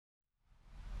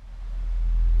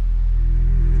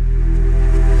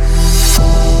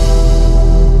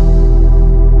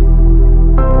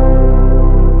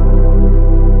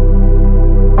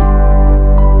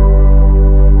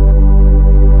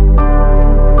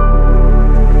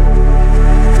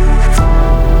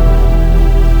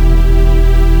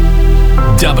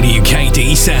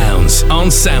WKD Sounds on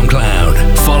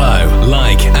SoundCloud. Follow,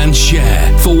 like, and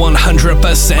share for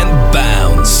 100%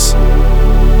 bounce.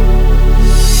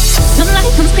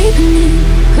 Sunlight comes creeping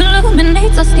in,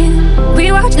 illuminates our skin.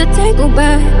 We watch the day go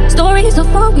by, stories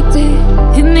of what we did.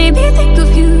 It made me think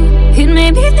of you, it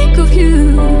made me think of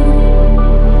you.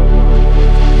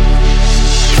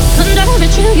 Under a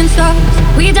trillion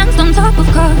stars, we danced on top of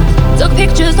cars. Took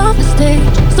pictures off the stage,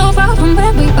 so far from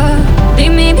where we are. They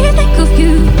made me think of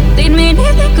you, they made me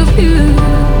think of you.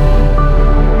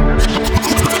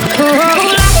 Oh,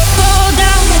 life fall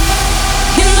down,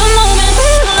 in the moment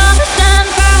we'll understand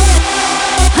power.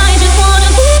 I just wanna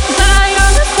be by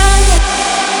your side,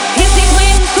 if these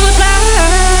wings could fly.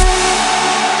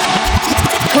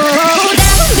 Oh,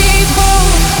 down these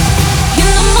halls, in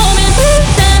the moment we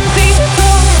stand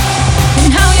before. And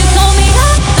how you told me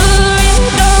not to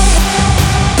ignore.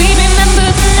 We remember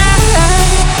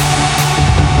tonight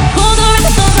for the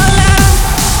rest of our lives.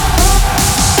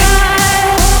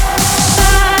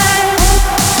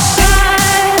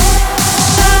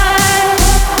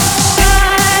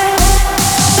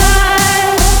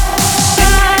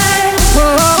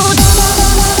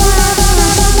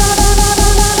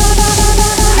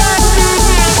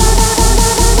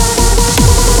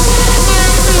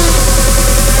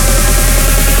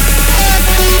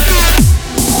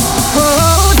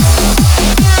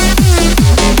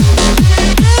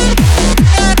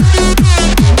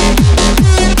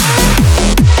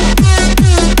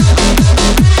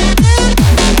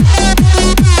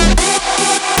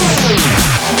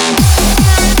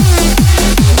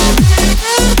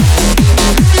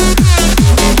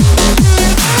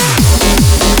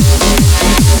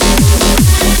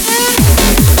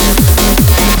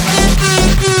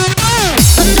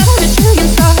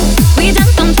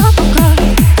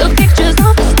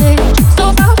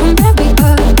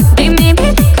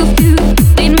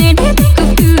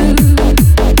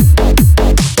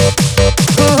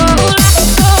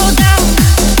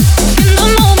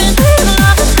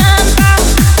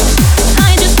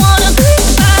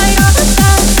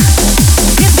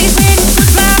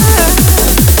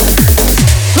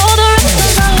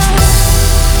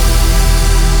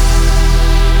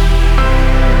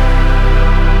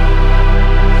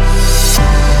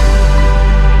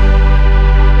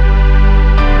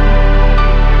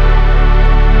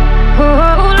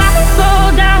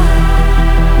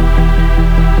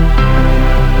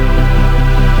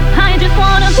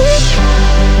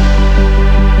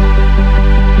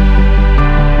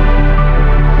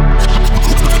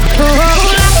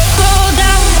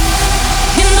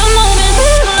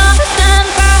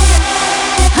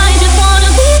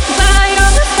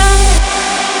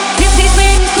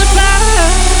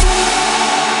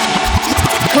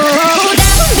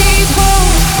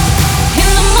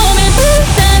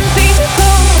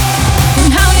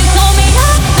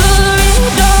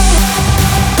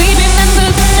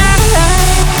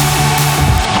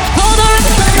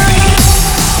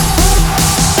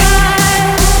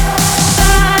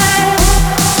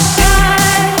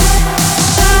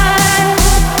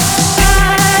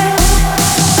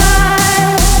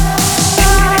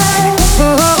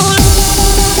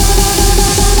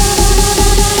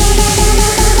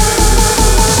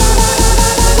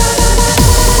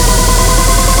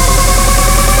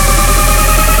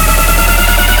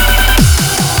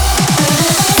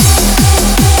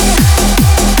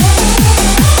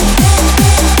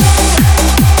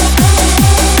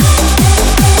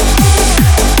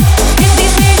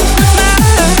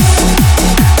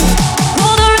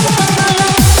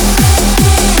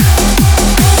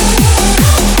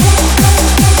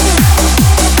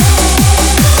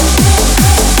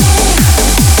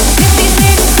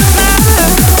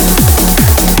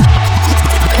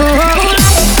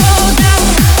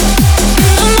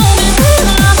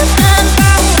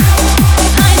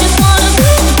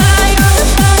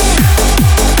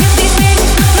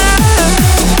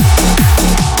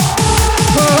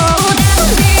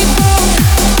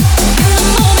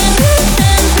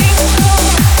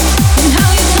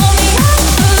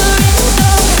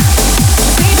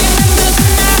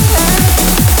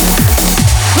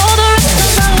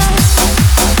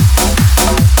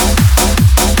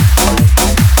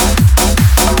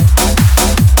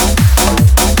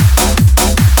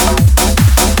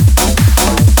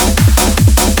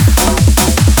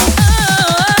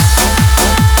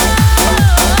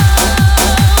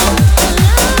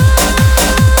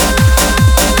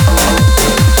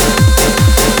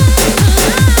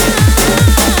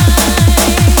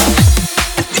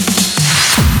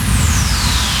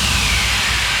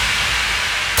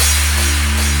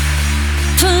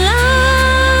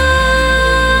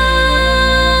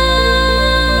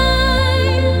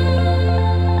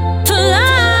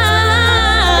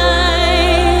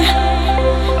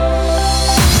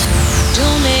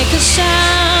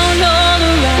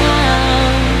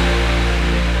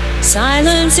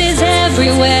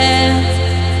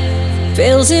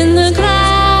 fills in the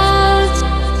clouds.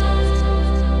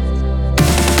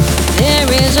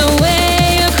 There is a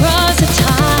way across the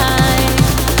time.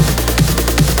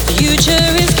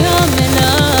 Future is coming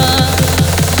up,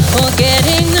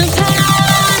 forgetting the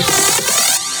past.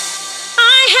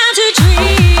 I had to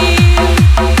dream,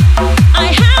 I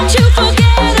had to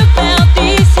forget about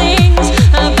these things,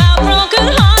 about broken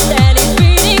hearts that is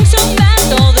beating so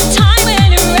fast all the time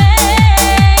when it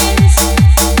rains.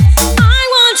 I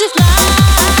want to fly,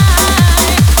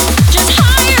 just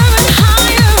higher and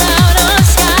higher out of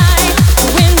sky. The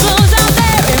wind blows out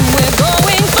there and we're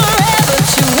going forever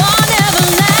to our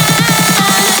neverland.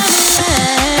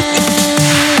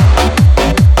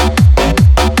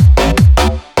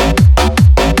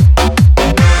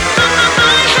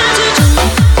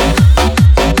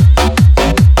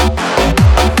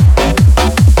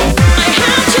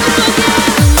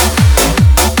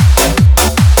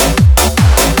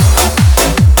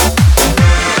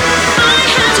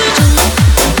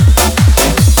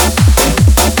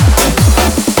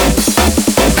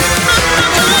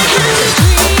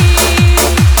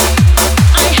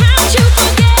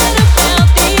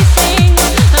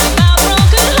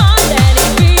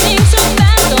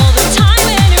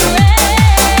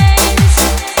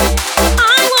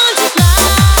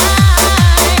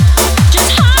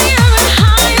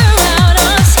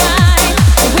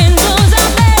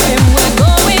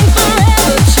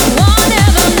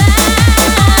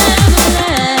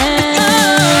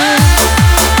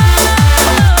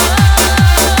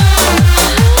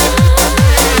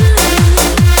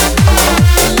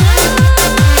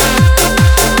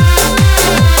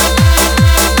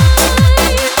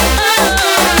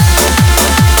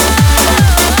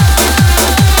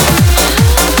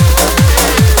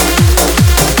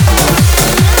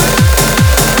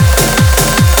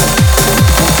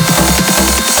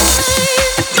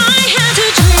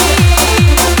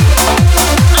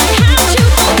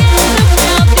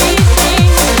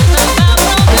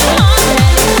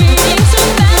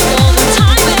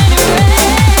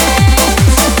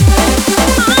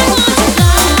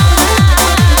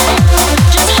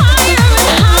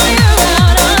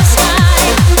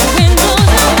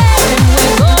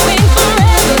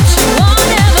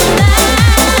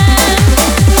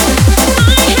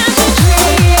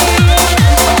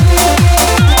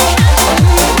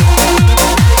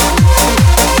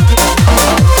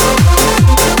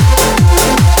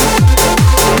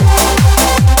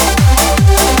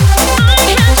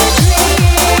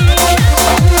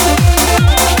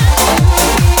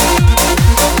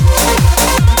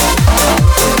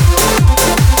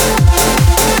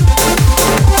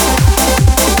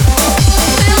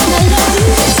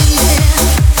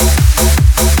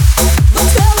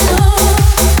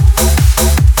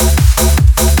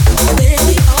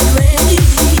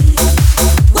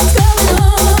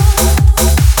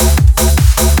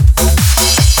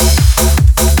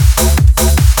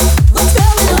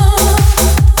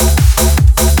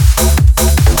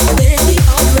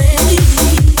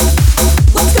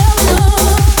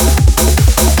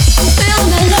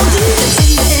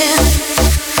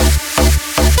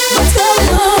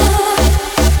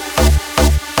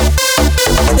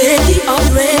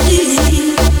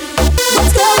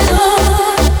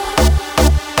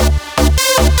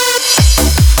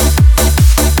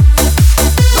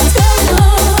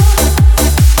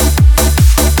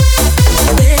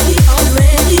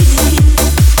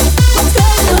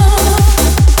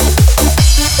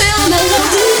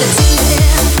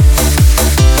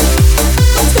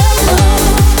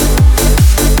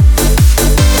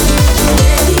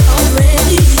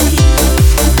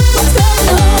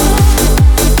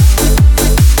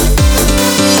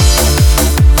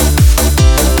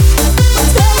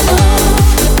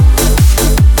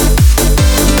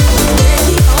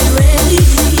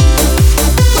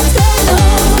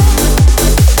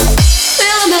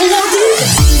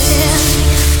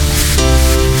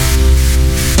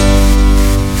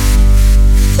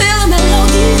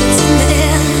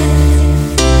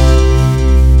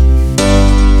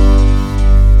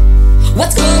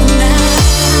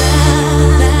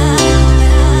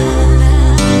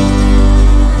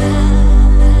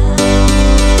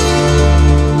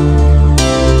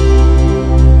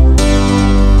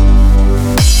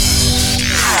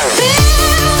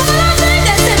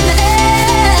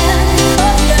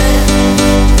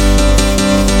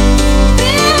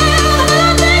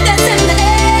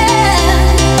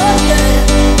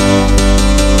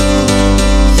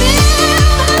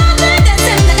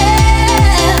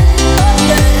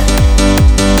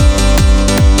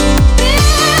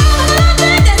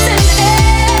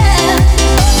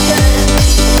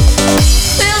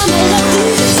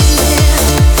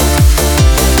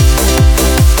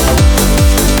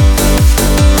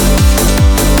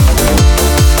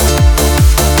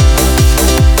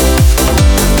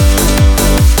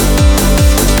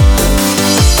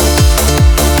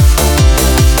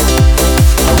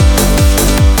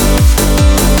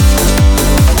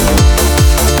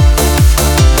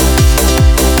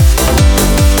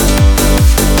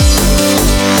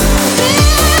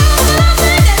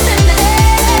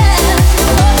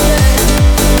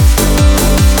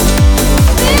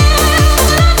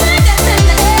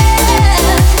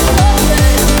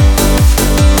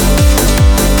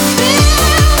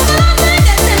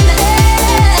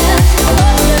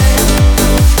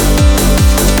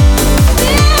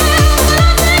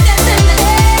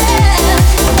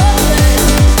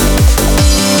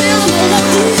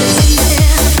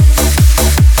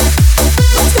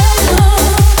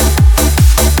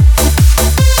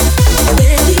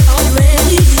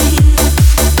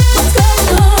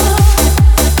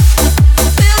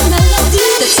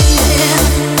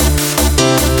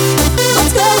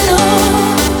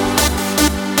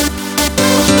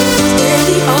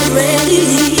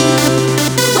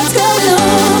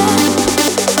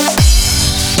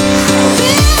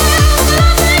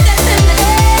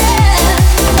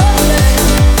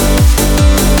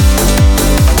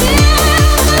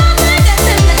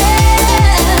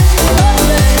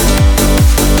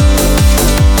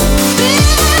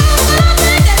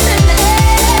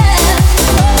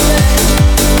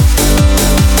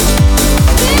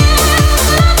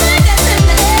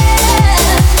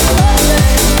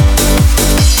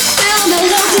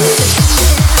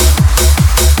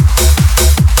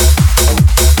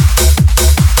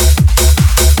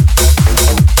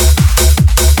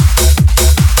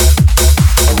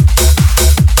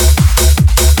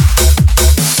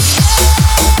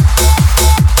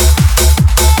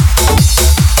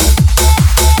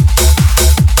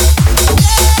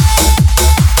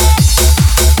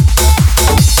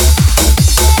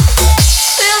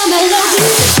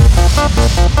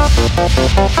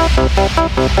 I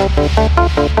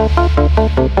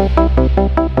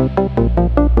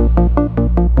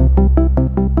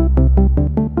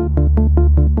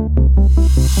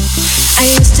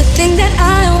used to think that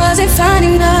I wasn't fine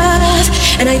enough,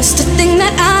 and I used to think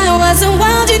that I wasn't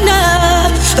wild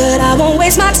enough. But I won't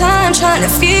waste my time trying to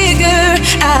figure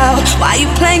out why you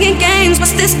playing games,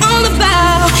 what's this all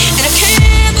about? And I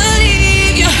can't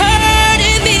believe you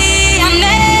hurting me. I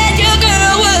met your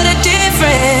girl, what a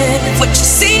difference. What you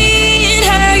see in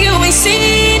her, you ain't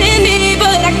seen in me.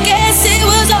 But I guess it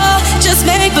was all just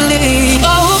make-believe.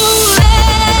 Oh,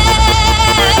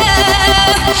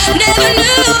 never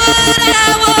knew what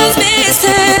I was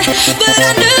missing, but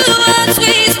I knew once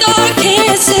we start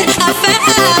kissing, I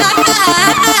found.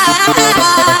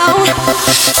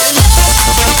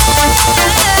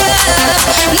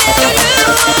 Never knew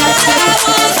what I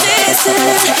was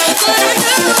missing, but I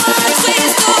knew once we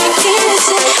start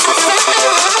kissing, I found.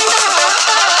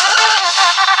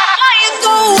 Why you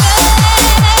go away?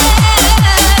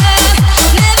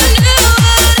 Never knew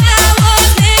what I was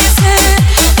missing,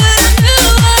 but I knew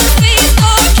once we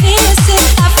start kissing,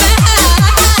 I found.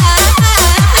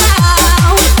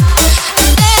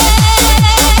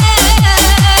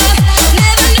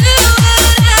 Never knew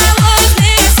what I was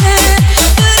missing,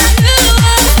 but I knew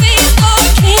once we start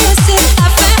kissing, I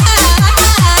found.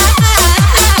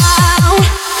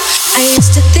 I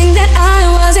used to think that I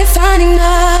wasn't fine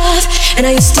enough, and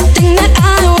I used to think that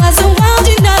I wasn't wild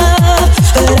enough.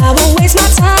 But I won't waste my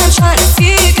time trying to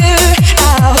figure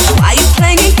out why you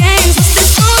playing games, what's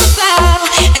this all about?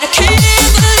 And I can't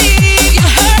believe you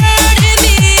hurting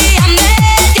me. I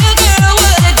met your girl,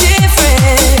 what a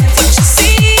difference. What you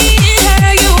see in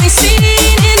her, you ain't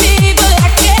seen in me. But I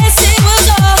guess it was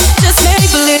all just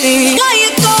make-believe. Why you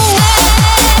go away?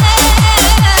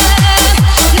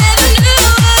 Never knew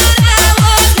what I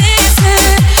was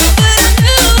missing, but I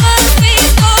knew once we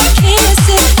start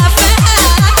kissing, I found.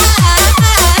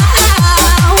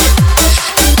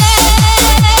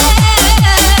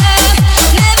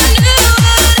 Never knew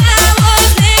what I was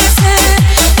missing,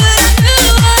 but I knew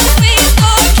once we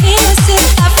start kissing,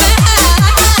 I found.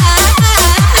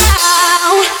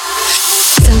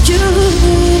 So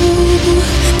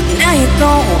now you're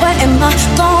gone, what am I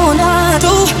gonna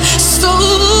do? So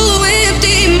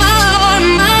empty, my heart,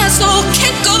 my soul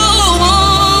can't go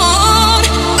on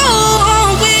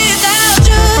without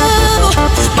you.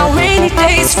 My rainy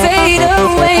days fade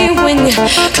away when you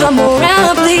come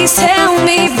around. Please tell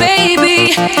me,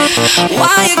 baby,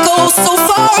 why you go so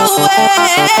far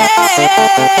away?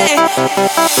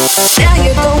 Now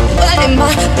you go, what am I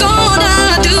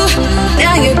gonna do?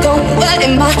 Now you go, what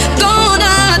am I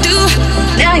gonna do?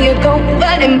 Now you go,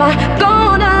 what am I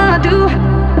gonna do?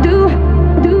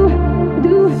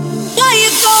 Why you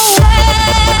go away?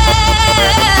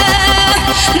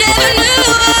 Never knew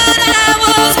what I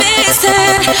was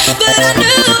missing, but I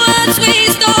knew once we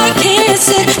start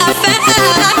kissing, I found.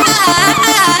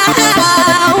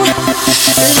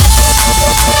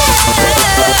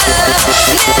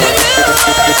 Never knew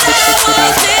what I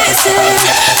was missing,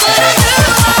 but I knew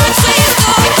once we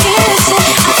start kissing,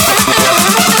 I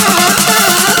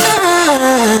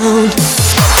found.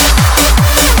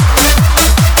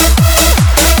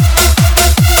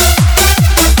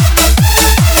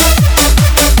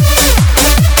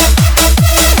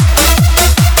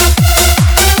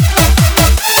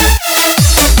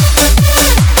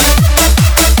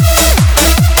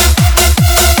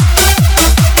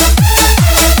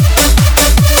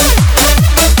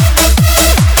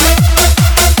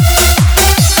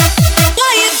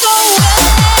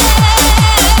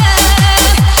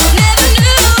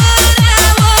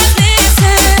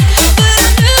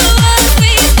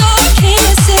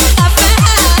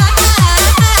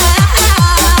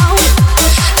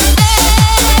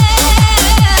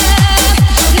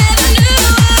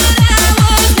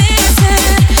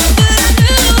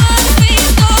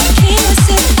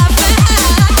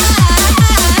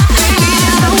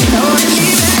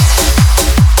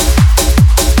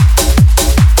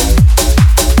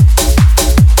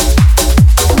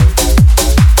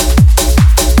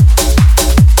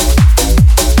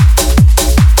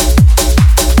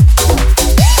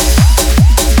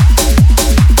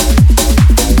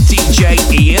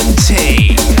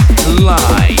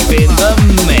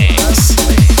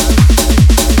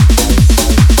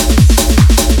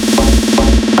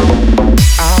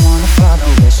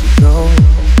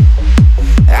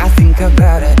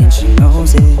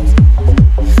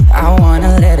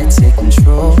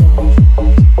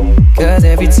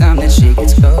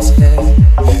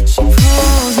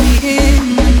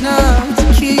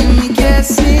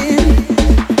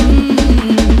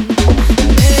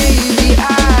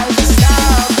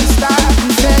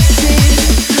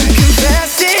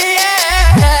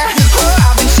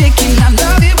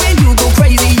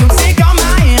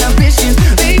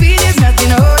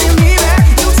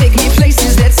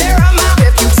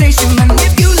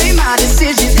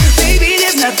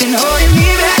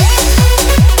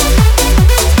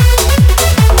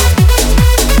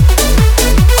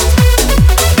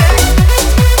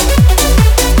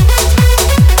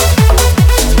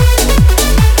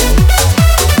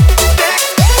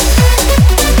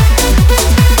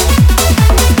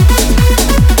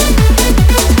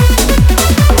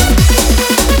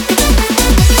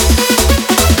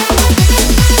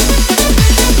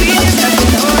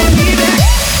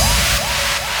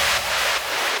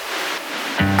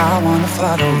 I wanna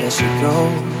follow where she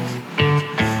goes.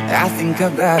 I think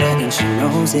about her and she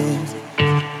knows it.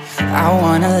 I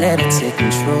wanna let her take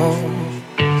control.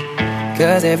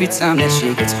 Cause every time that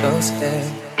she gets closer,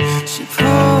 she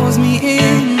pulls me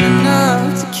in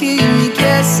enough to keep me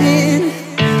guessing.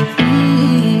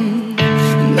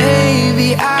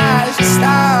 Maybe I should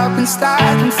stop and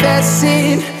start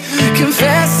confessing.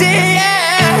 Confessing,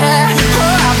 yeah.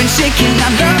 Oh, I've been shaking. I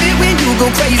love it when you go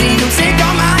crazy. You take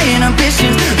all my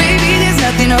inhibitions. Baby, there's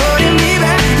nothing holding me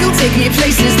back. You take me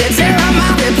places that tear up my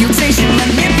reputation,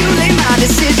 manipulate my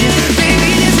decisions. Baby,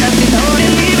 there's nothing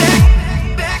holding me back.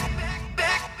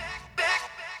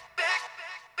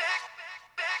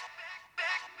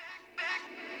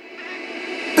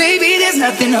 Baby, there's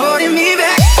nothing holding me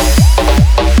back.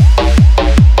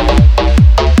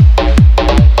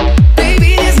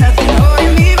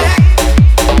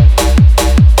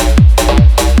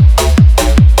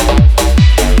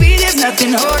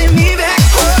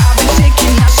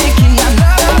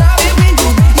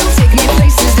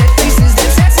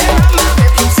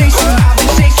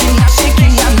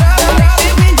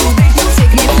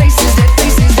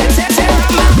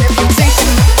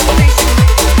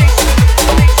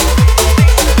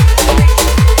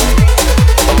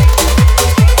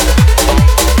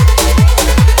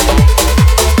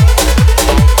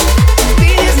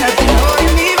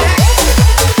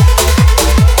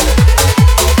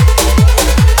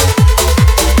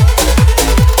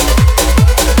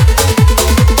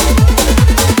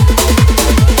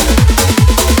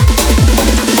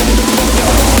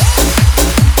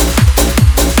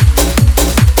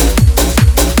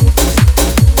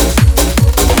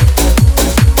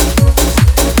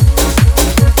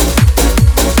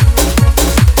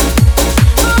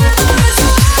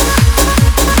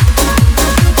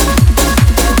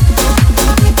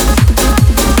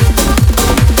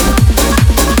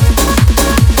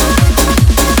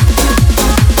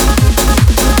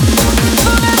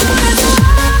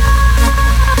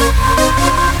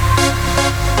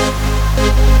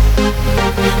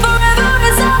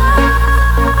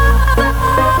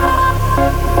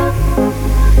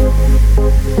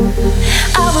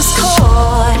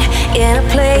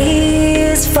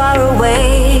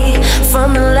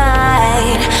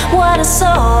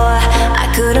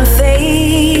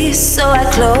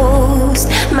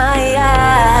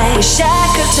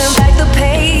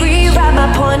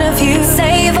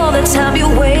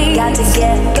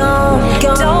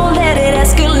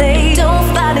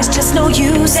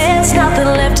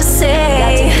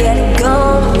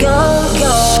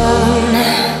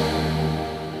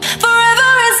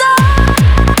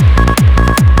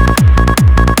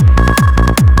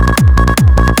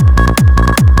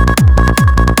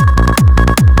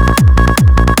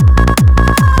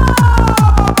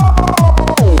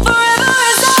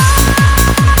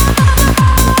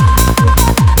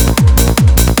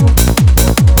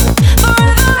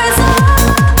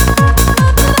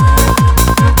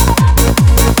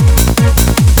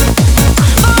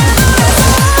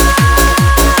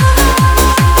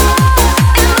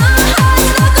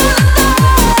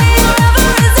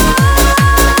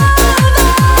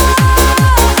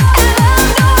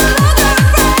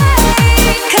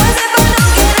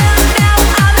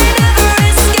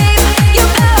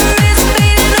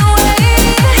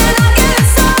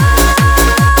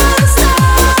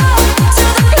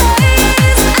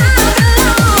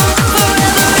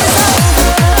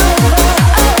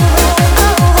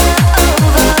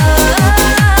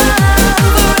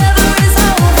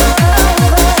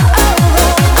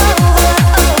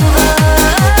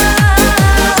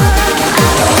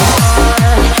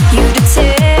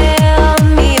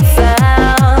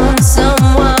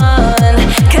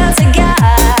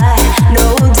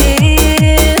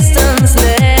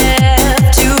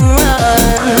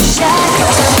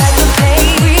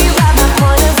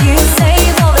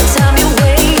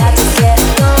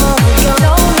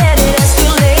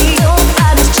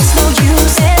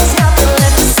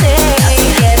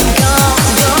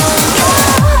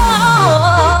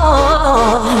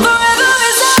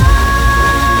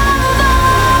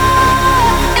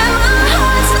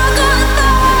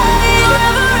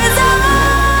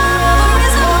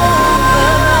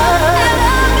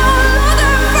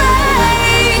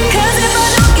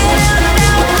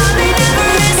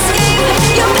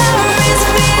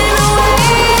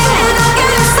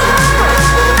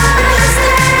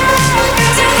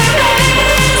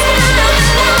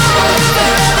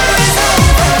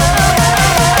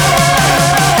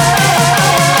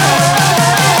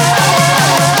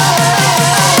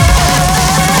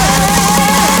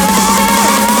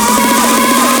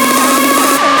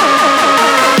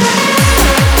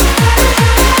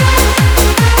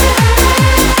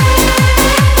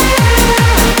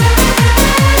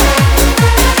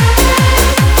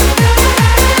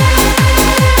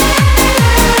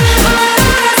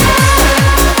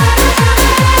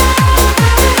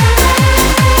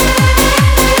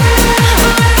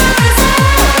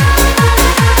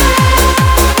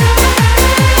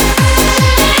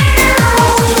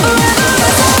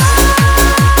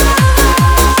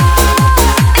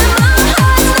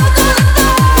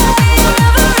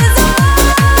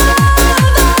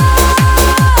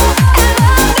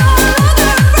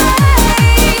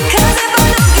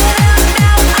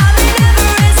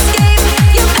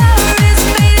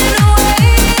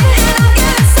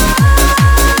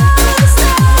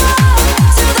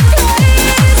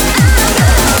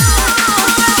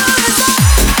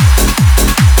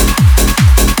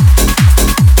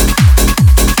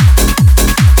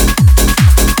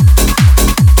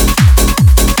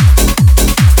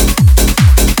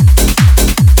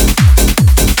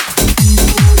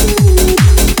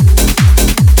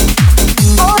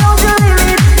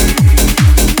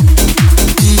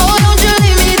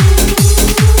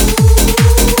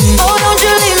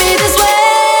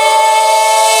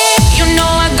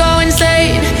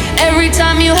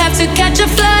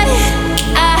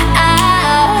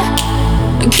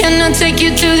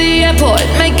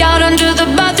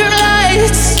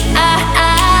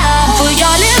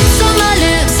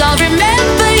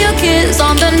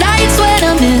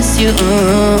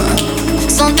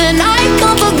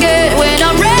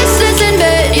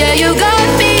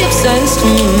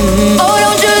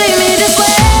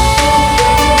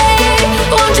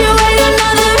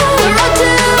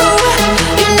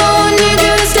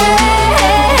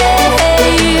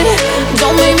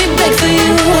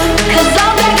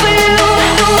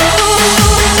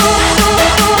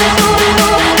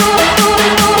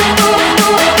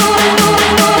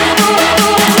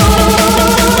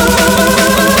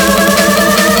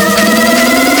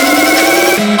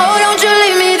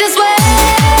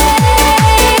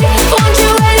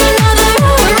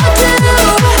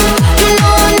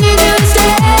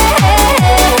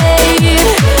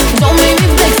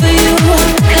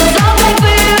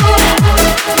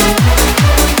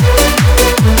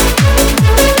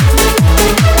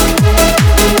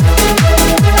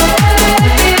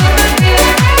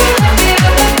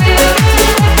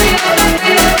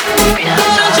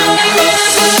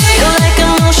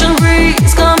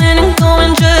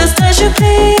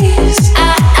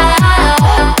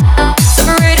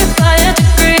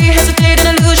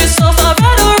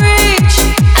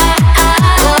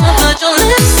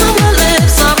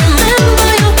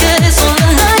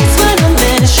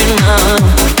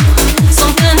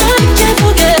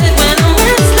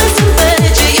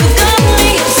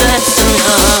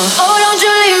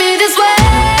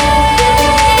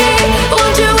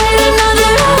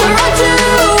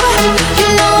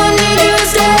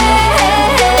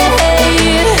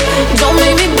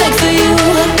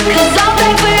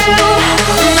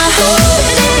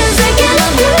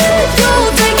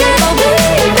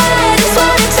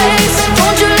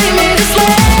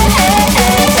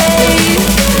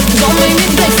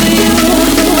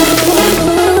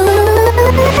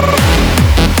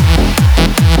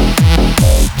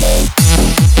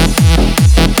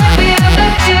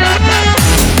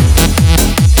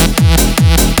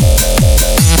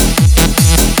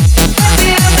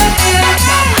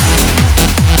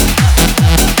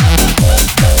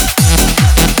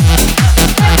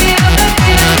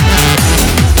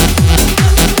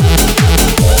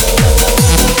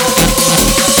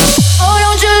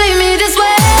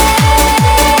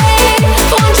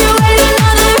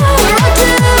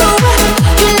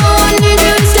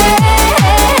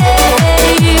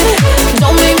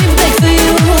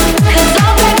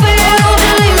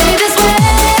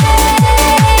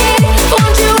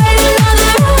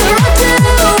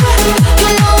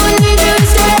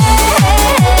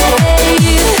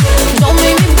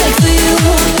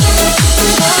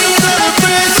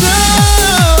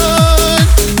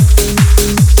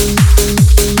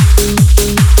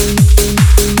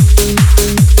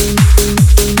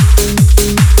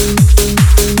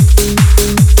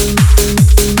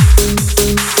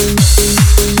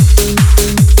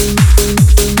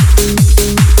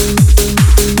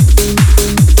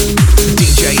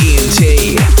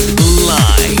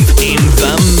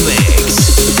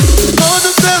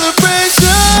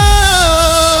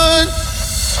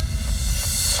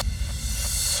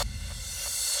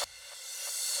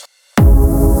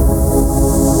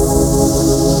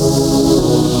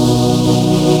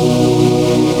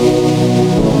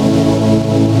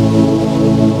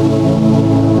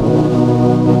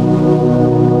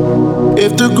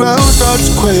 If the ground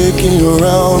starts quaking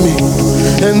around me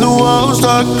and the walls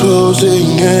start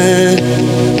closing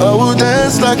in, I will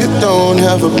dance like it don't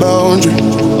have a boundary,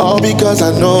 all because I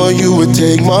know you would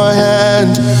take my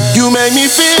hand. You make me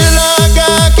feel like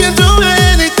I can do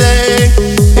anything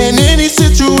in any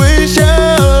situation.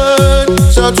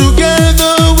 So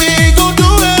together we gon'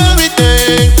 do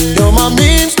everything. You're my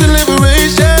means to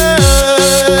liberation.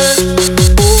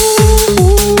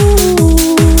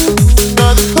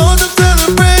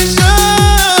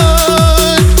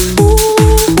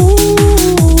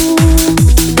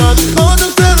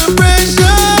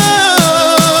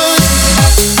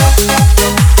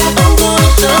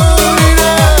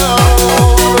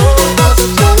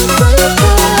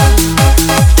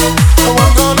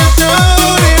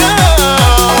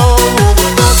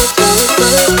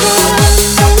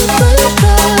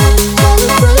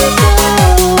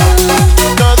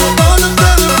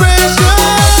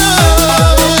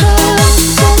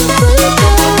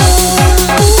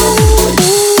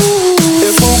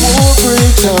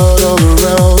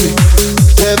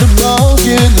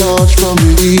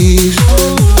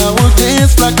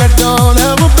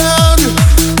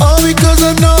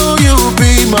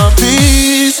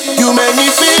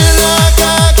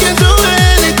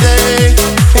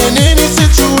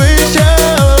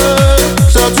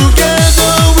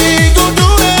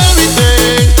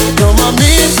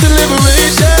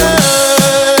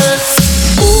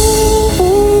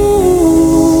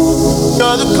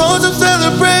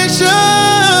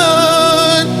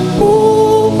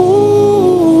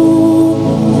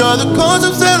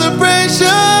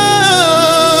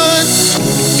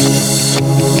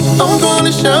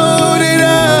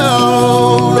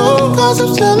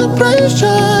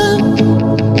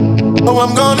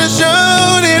 I'm gonna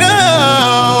shout it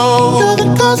out. You're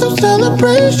the cause of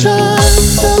celebration,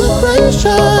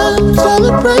 celebration,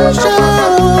 celebration.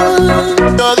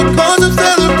 You're the cause of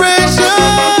celebration,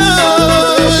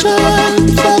 celebration,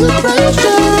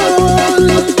 celebration.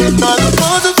 You're the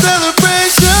cause of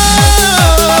celebration.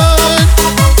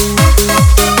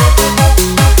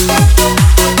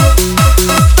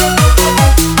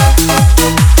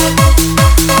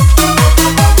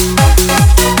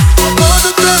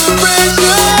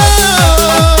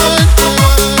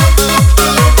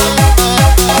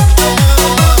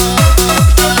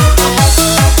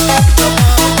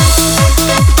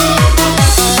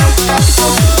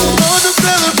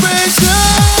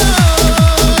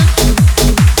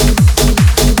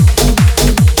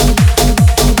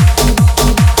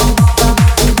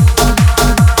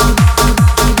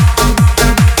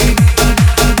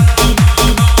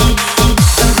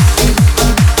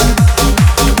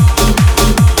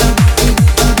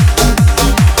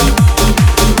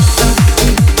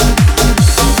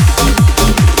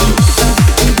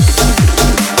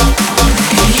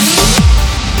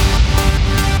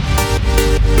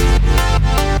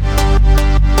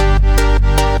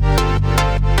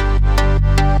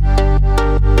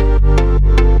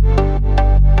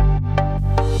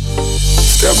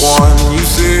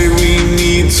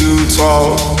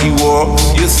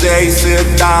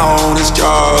 Sit down, it's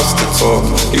just a talk.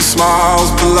 He smiles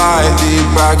politely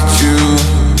back at you.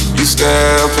 You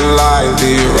stare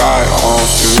politely right on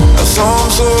through some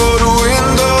sort of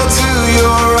window to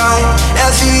your right.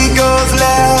 As he goes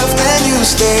left and you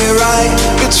stay right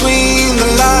between the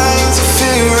lines of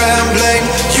fear and blame.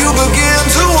 You begin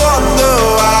to wonder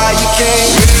why you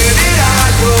came. Where did I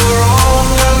go wrong?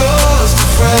 I lost a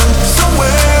friend. Somewhere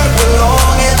I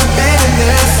belong in the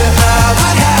bitterness, and I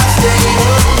would have stayed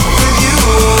with you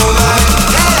all night.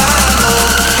 Yeah, I know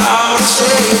how to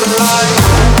save a life.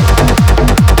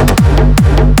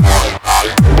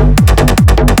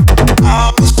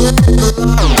 How to save a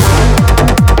life.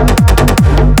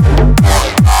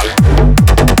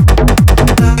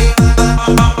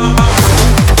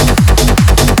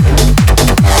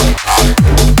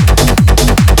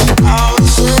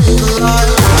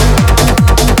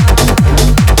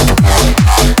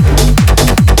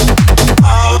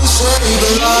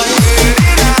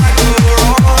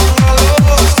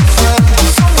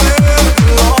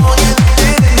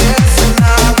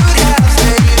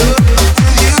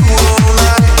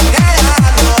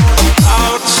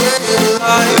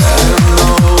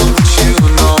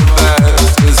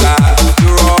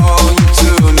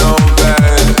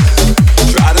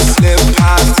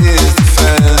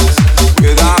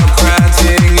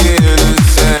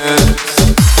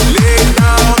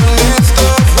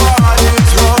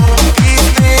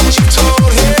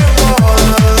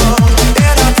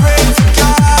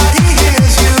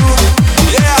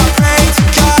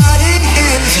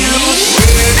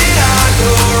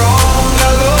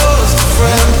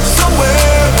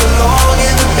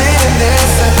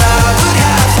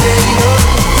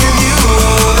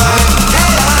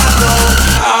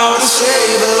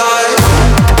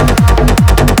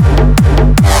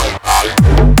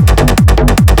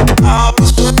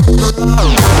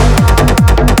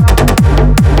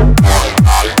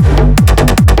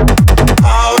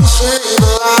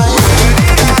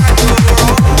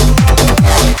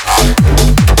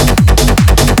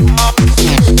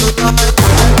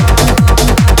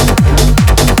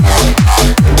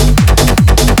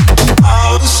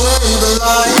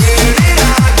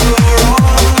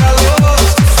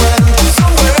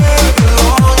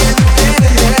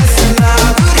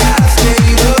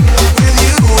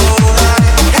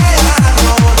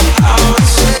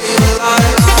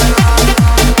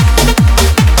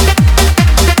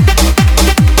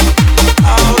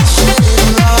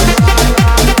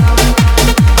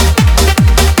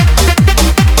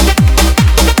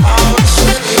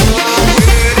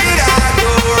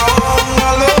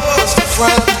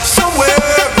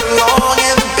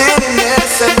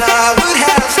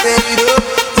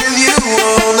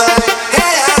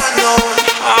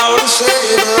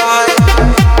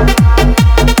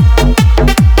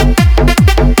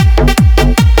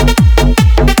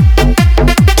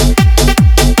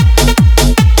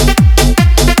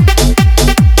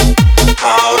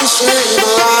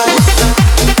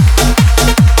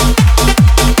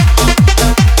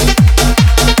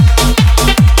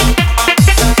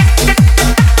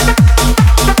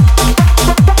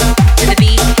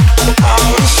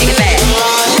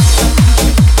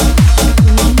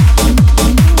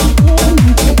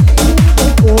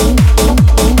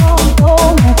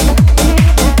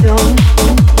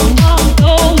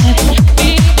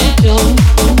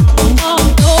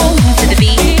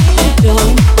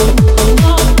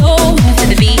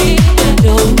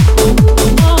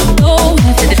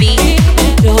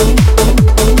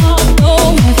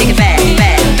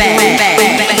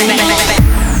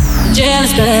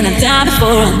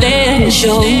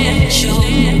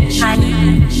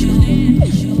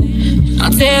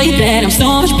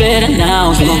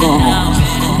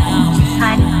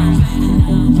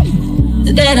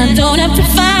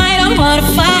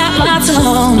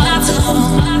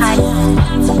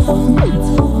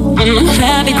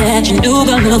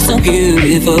 So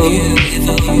beautiful, and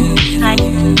I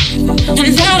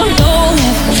don't know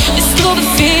if this stupid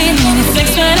feeling is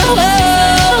external,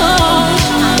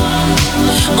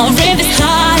 or if this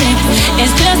heart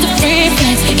is just a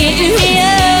reflex in me.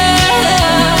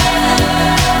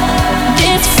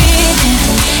 This feeling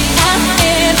I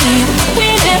feel we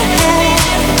never had,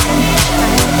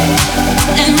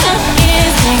 and my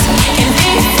instincts can be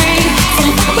free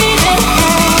since we never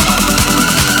had.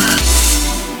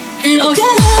 No,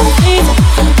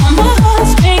 on my heart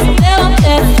strings, they'll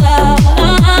never fly.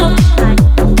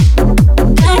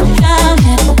 I'm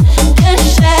drowning in the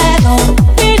shadow.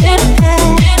 We never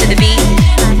had. To the beat,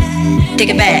 take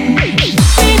it back. We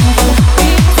never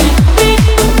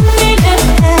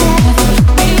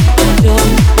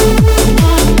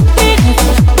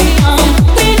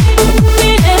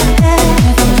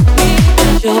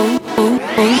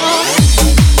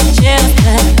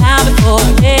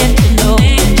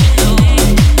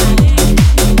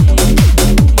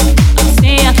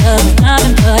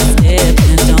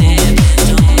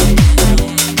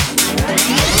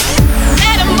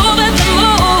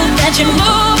You're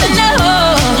moving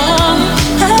now.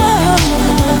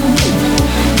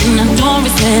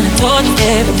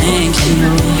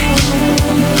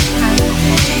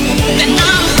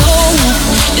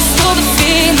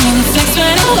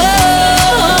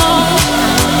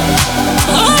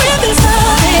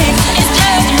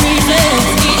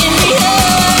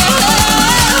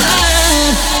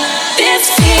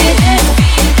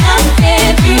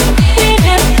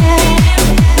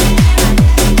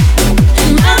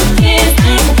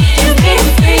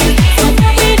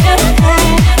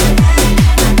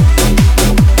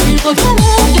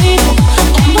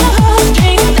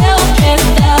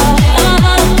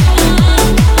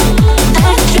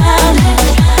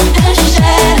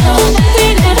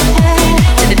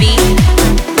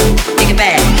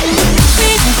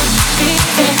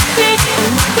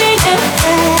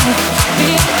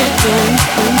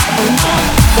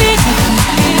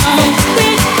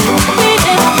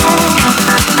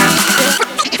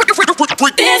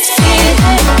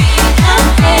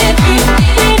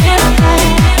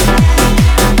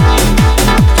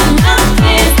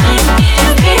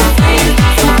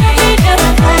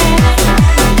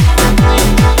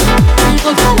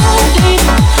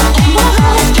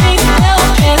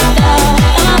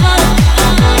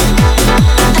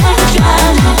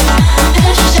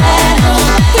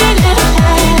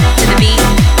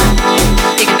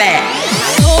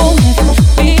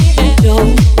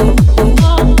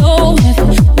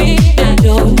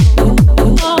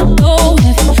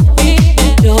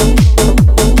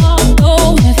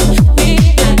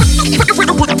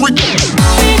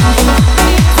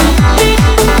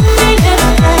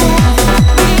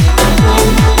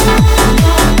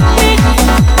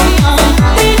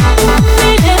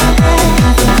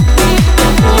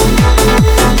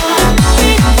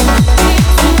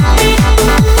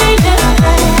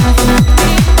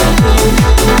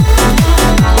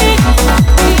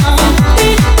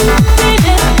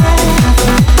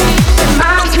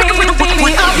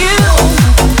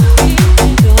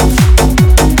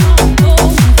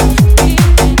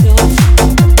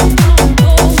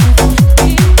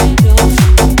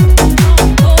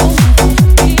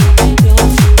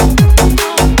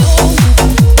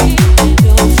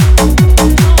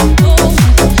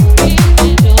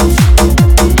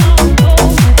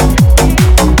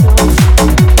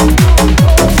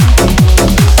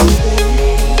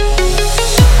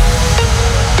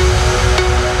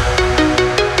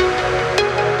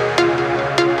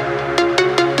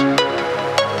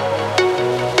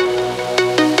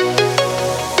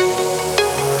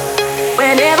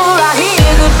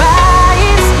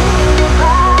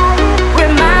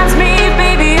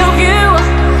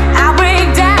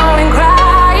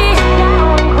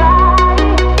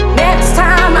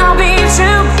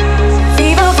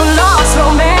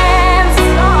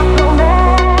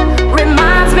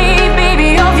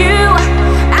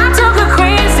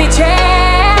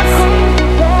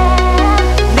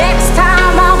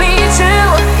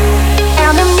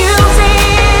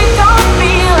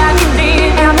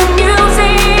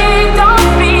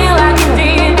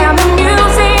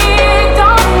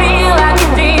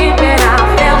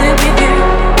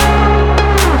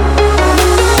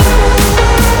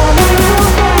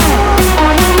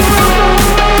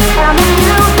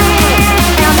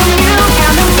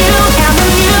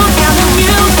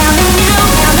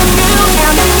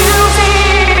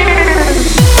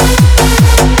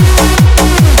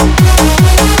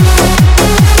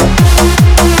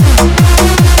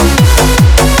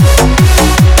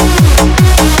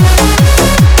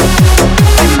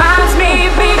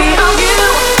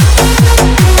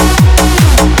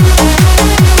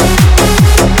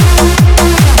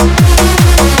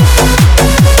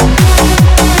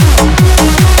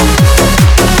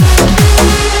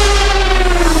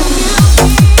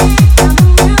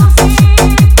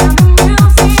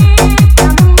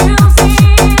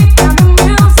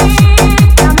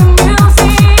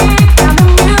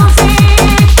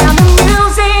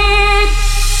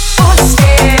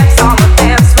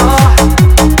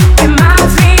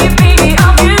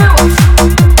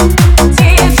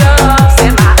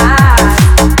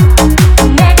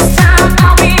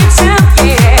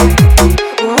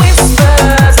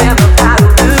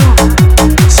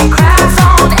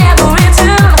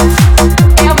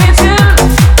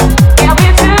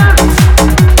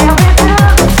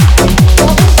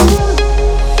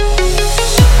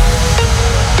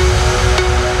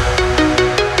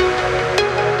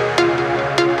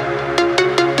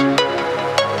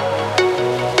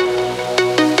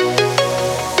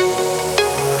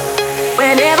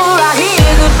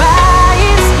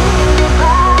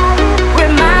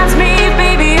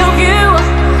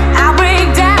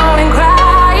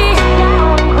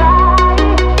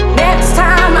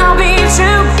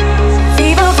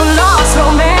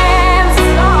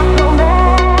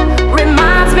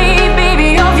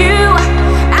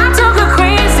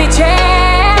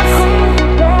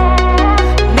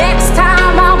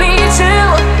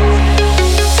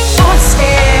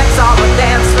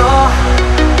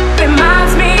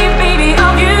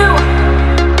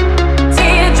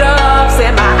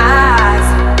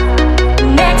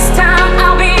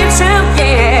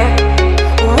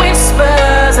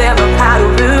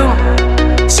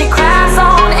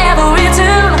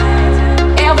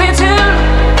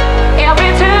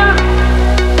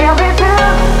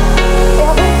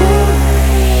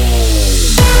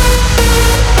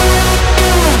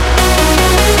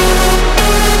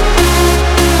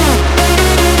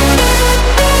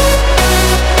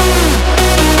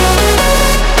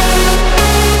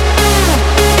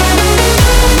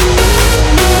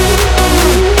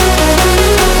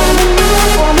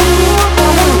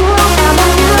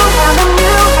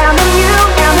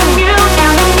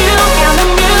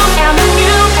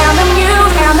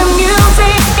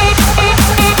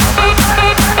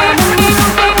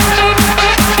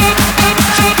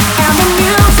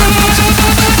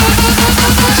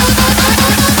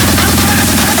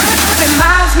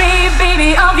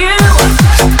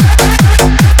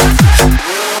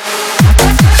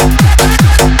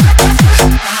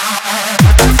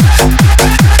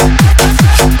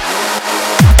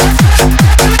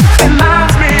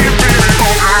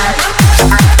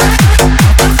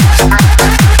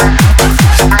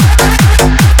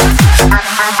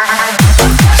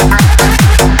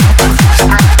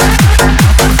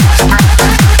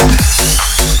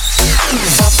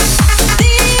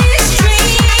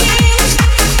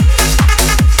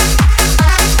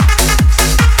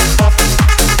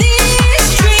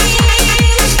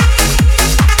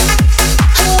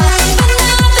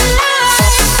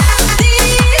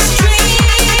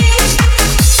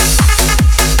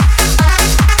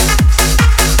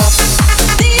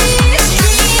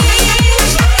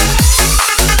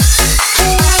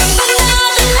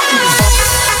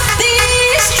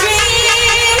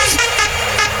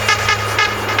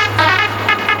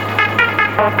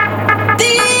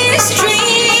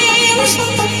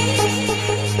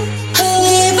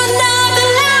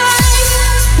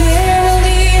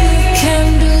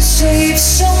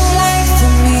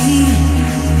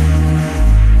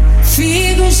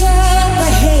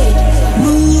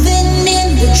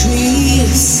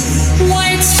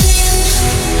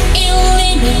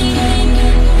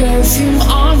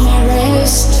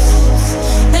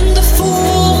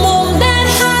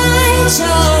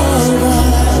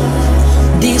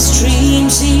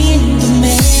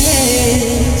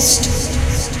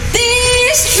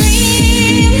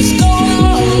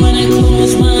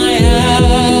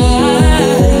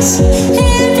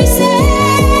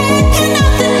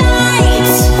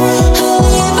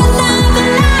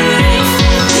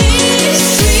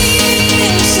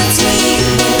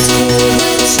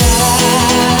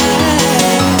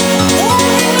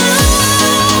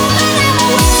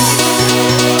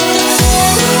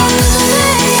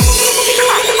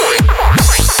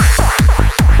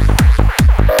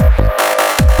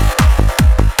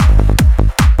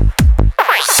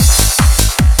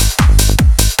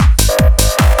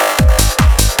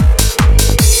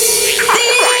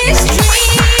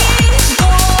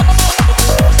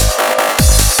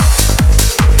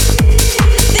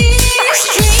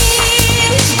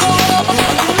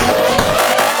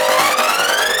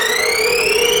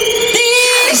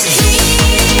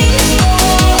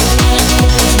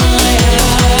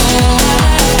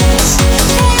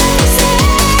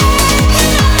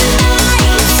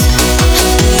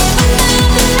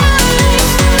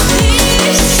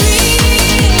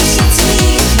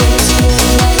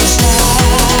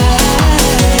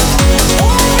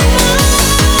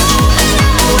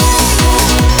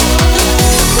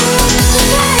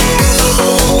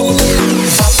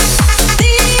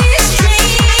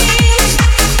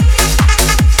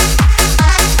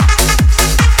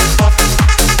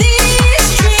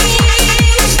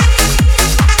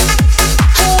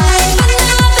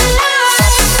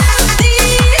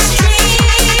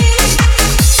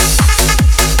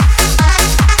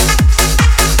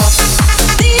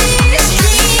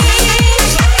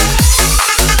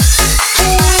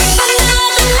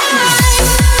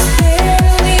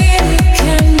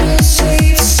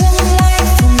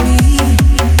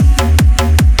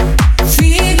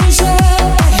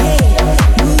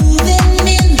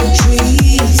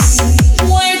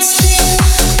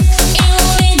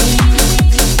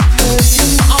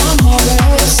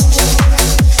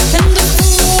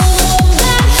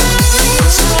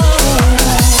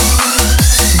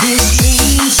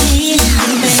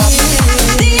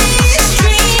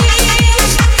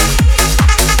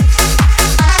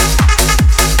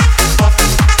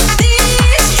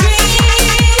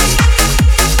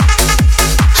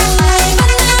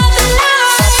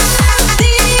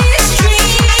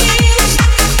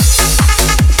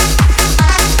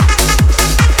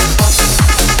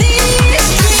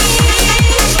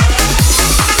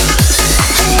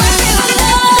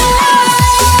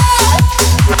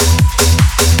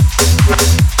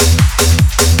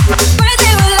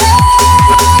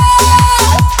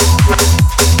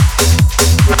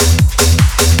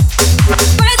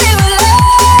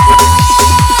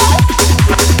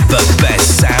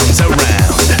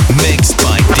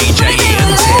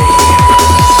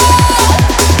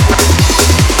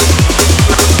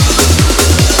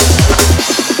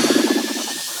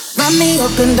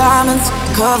 diamonds,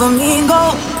 cover me in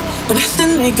gold. But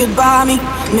nothing they could buy me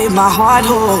made my heart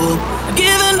whole.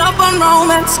 Giving up on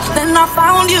romance, then I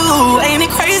found you. Ain't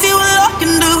it crazy what love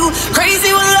can do?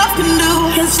 Crazy what love can do.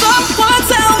 Can someone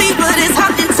tell me what is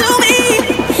happening to me?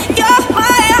 You're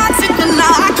my oxygen,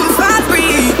 now I can find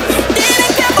breathe.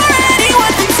 Didn't care for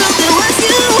anyone until it was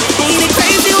you. Ain't it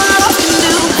crazy what love can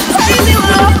do? Crazy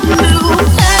what love can do.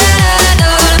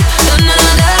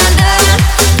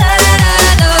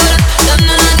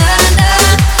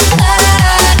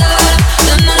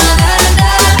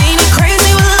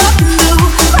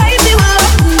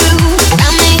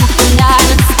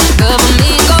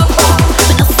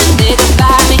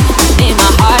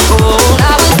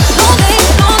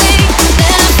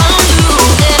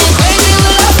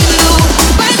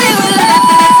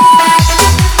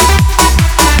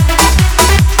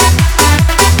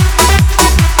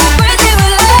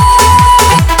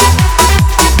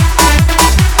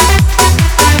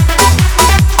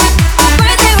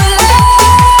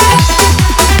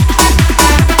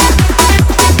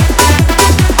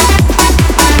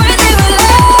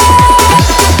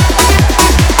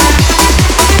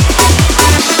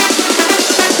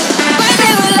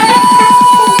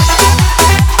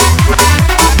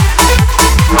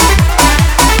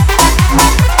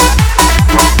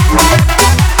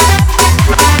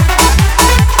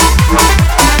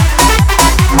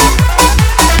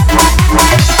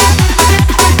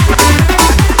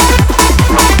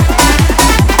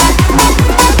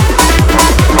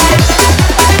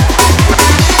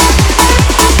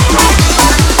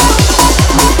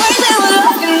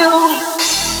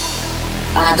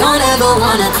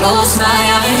 Close my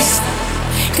eyes,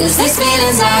 'cause these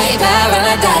feelings I hate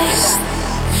paradise.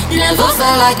 Never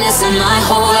felt like this in my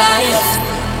whole life.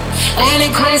 Ain't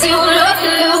it crazy what love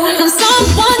can do? Can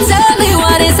someone tell me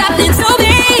what is happening to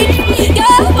me?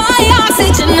 You're my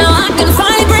oxygen, now I can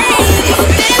finally breathe.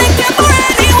 Didn't care for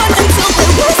anyone until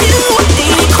it was you.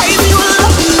 Ain't it crazy what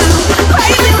love can do?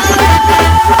 Crazy what love can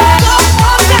do.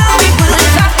 Someone tell me what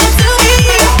is happening to me?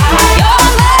 You're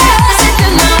my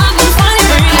oxygen, now I can finally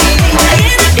breathe.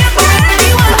 Didn't care for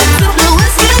anyone until it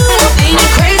was you. Ain't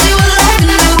it crazy what love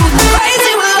can do?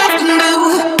 Crazy what love can do.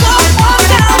 Someone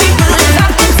tell me what is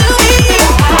happening to me?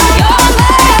 You're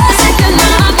my oxygen,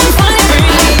 now I can finally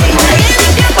breathe.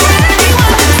 Didn't care for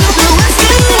anyone until it was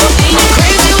you. Ain't it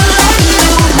crazy what love can do?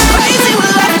 Crazy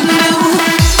what love can do.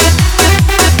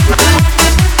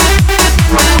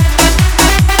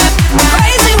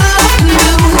 Crazy what love can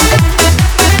do.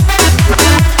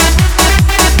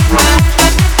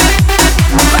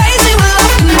 Crazy what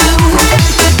love can do.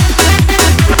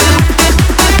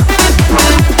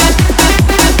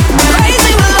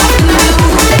 Crazy what love can do.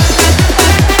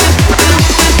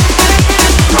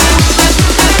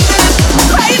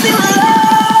 Crazy what love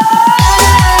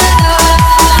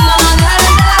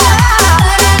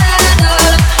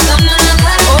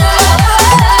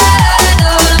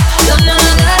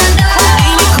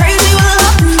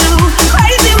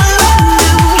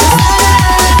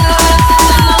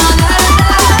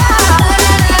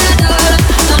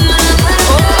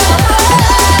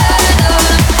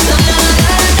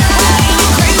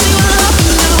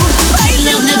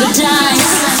never dies.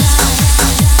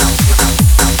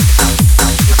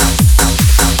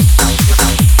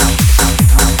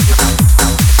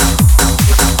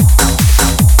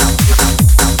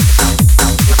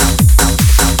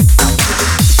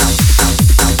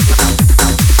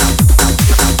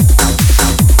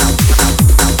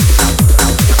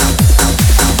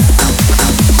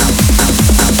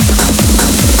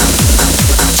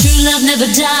 True love never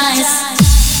dies.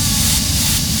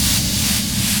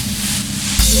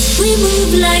 We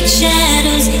move like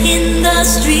shadows in the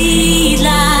street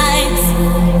lights.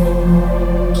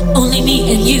 Only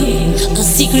me and you, a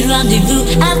secret rendezvous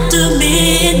after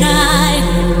midnight.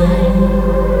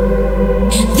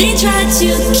 They try to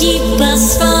keep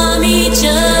us from each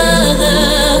other.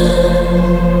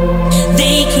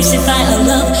 They crucify our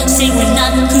love, say we're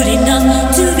not good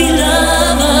enough to be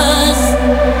lovers.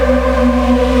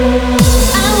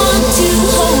 I want to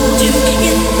hold you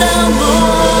in the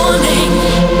morning.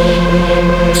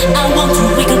 I want to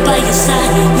wake up by your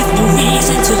side with no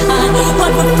reason to hide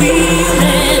what we're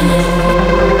feeling.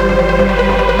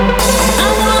 I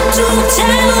want to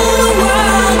tell the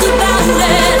world about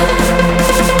it.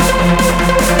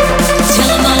 Tell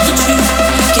them all the truth.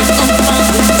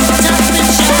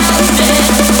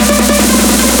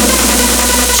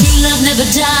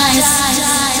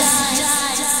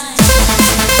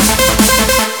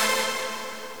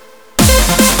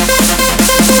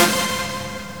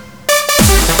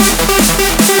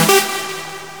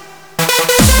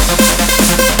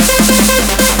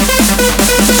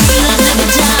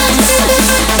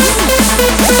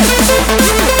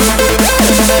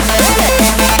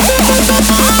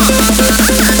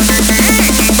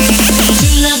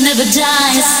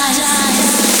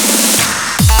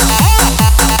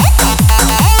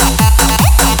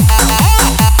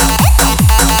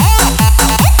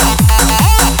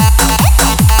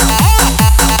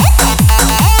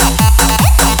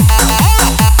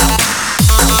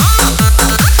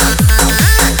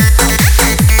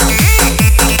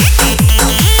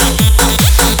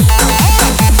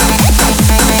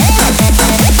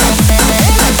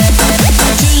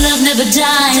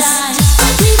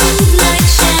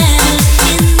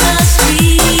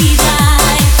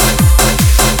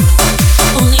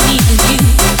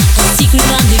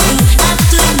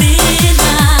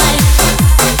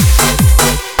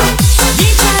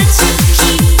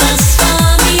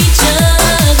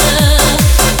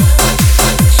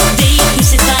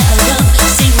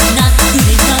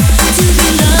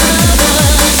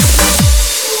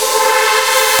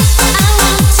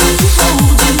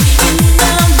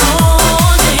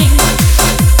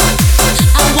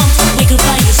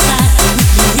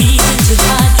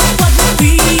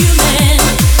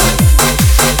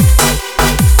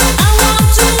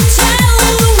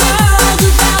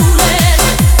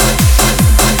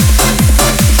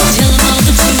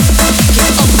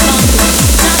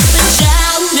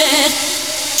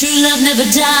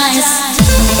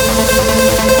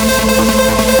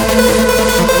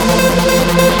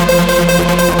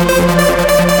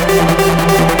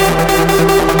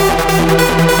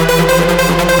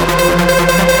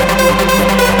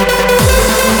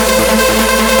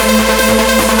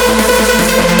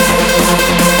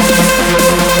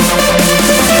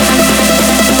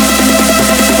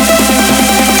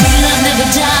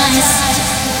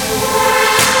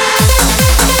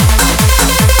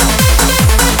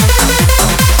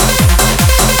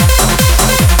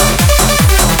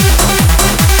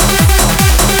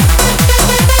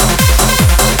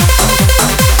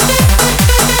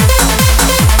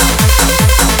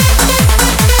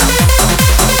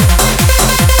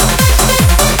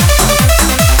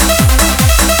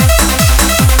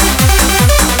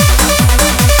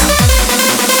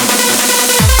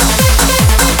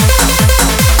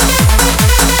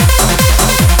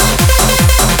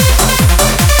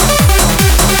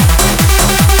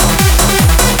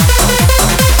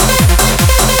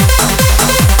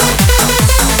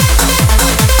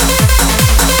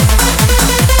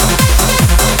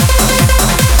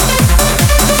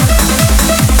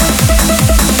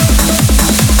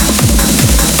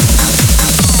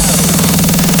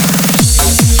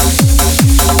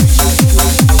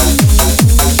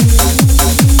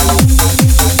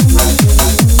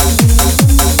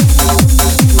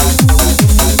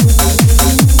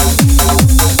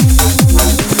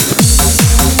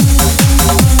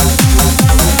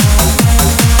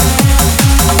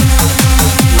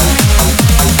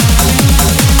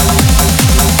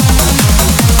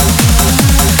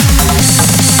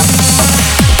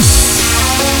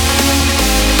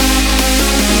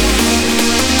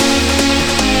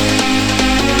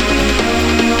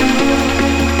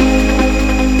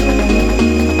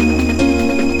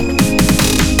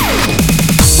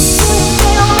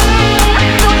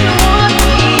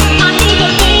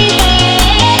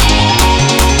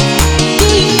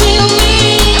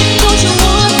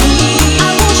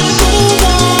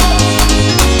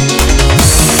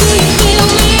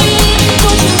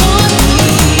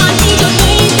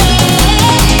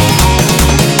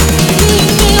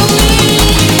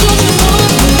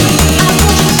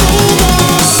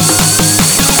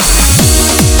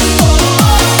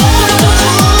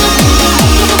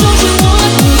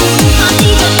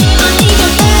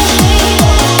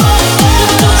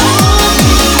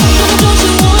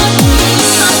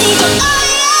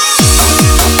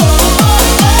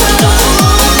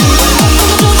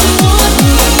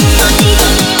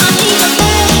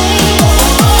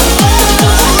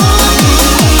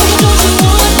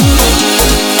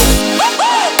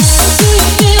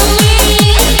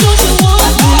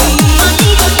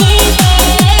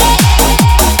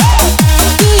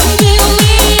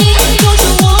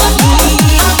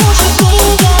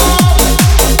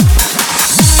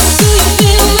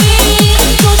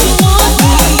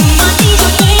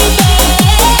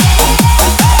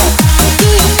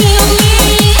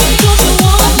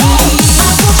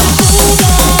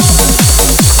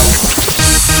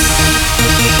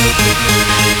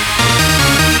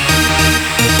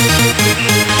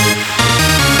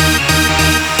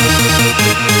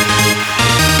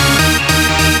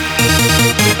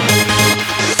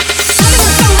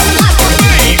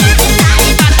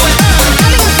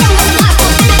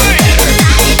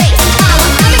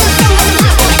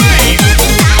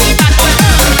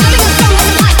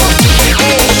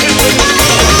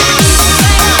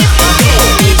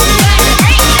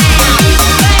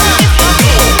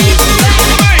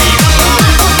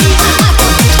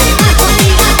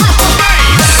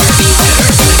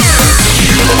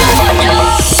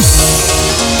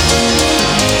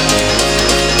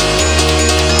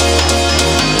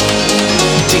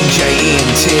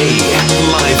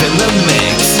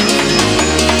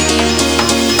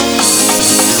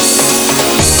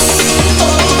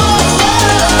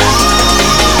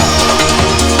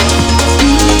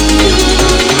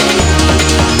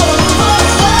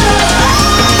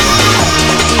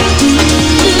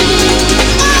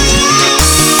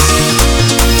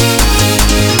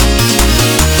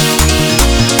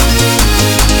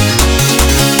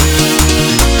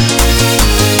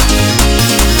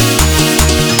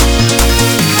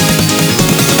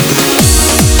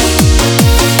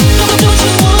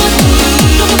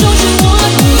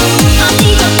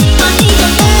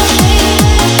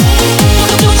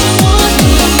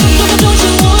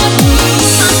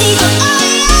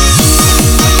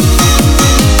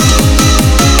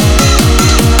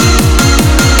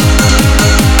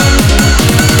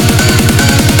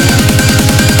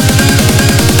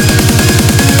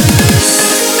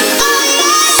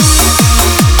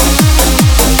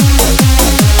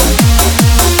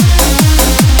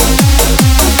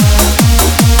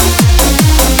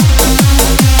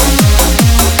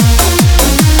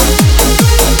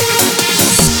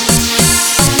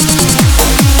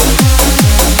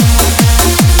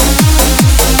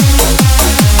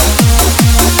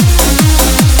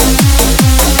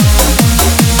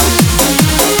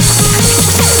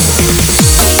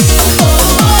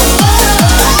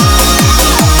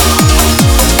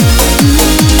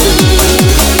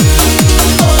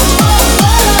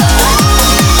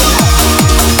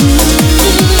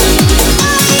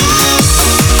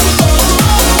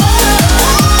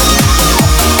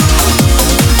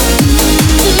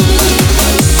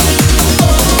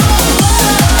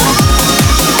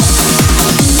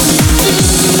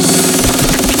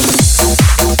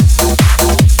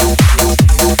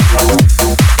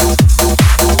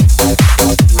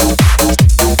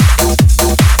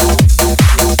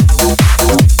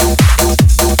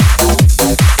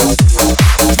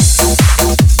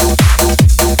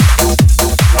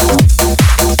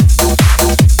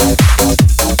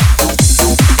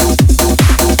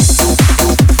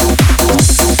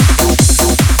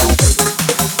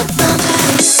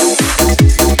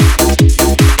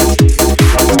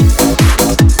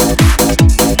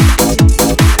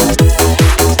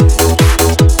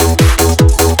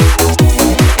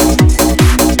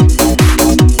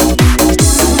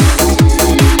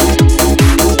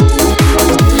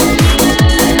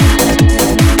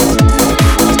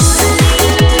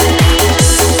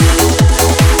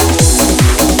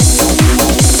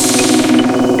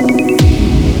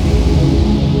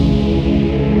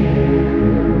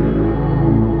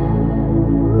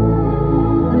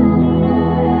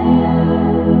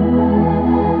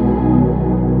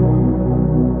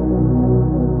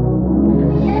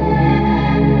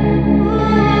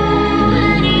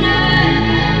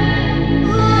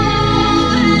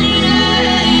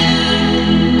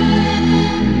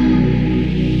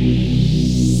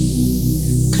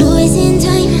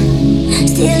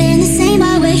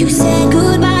 you said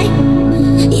goodbye.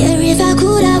 Yeah, if I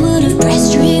could, I would have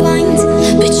pressed rewind.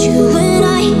 But you and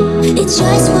I, it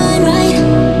just weren't right.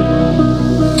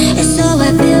 And so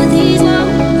I built these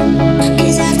walls,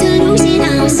 'cause after losing,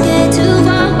 I'm scared to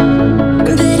fall.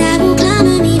 But I will climb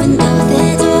them even though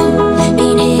they're tall.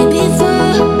 Been here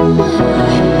before.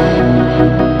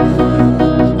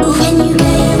 When you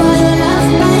gave all your love,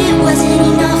 but it wasn't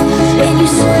enough. When you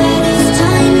swear this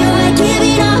time you are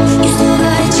giving up, you still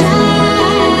gotta try.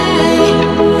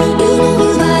 You know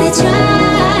you gotta try.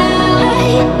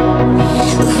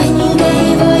 When you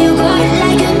gave all you got,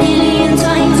 like a million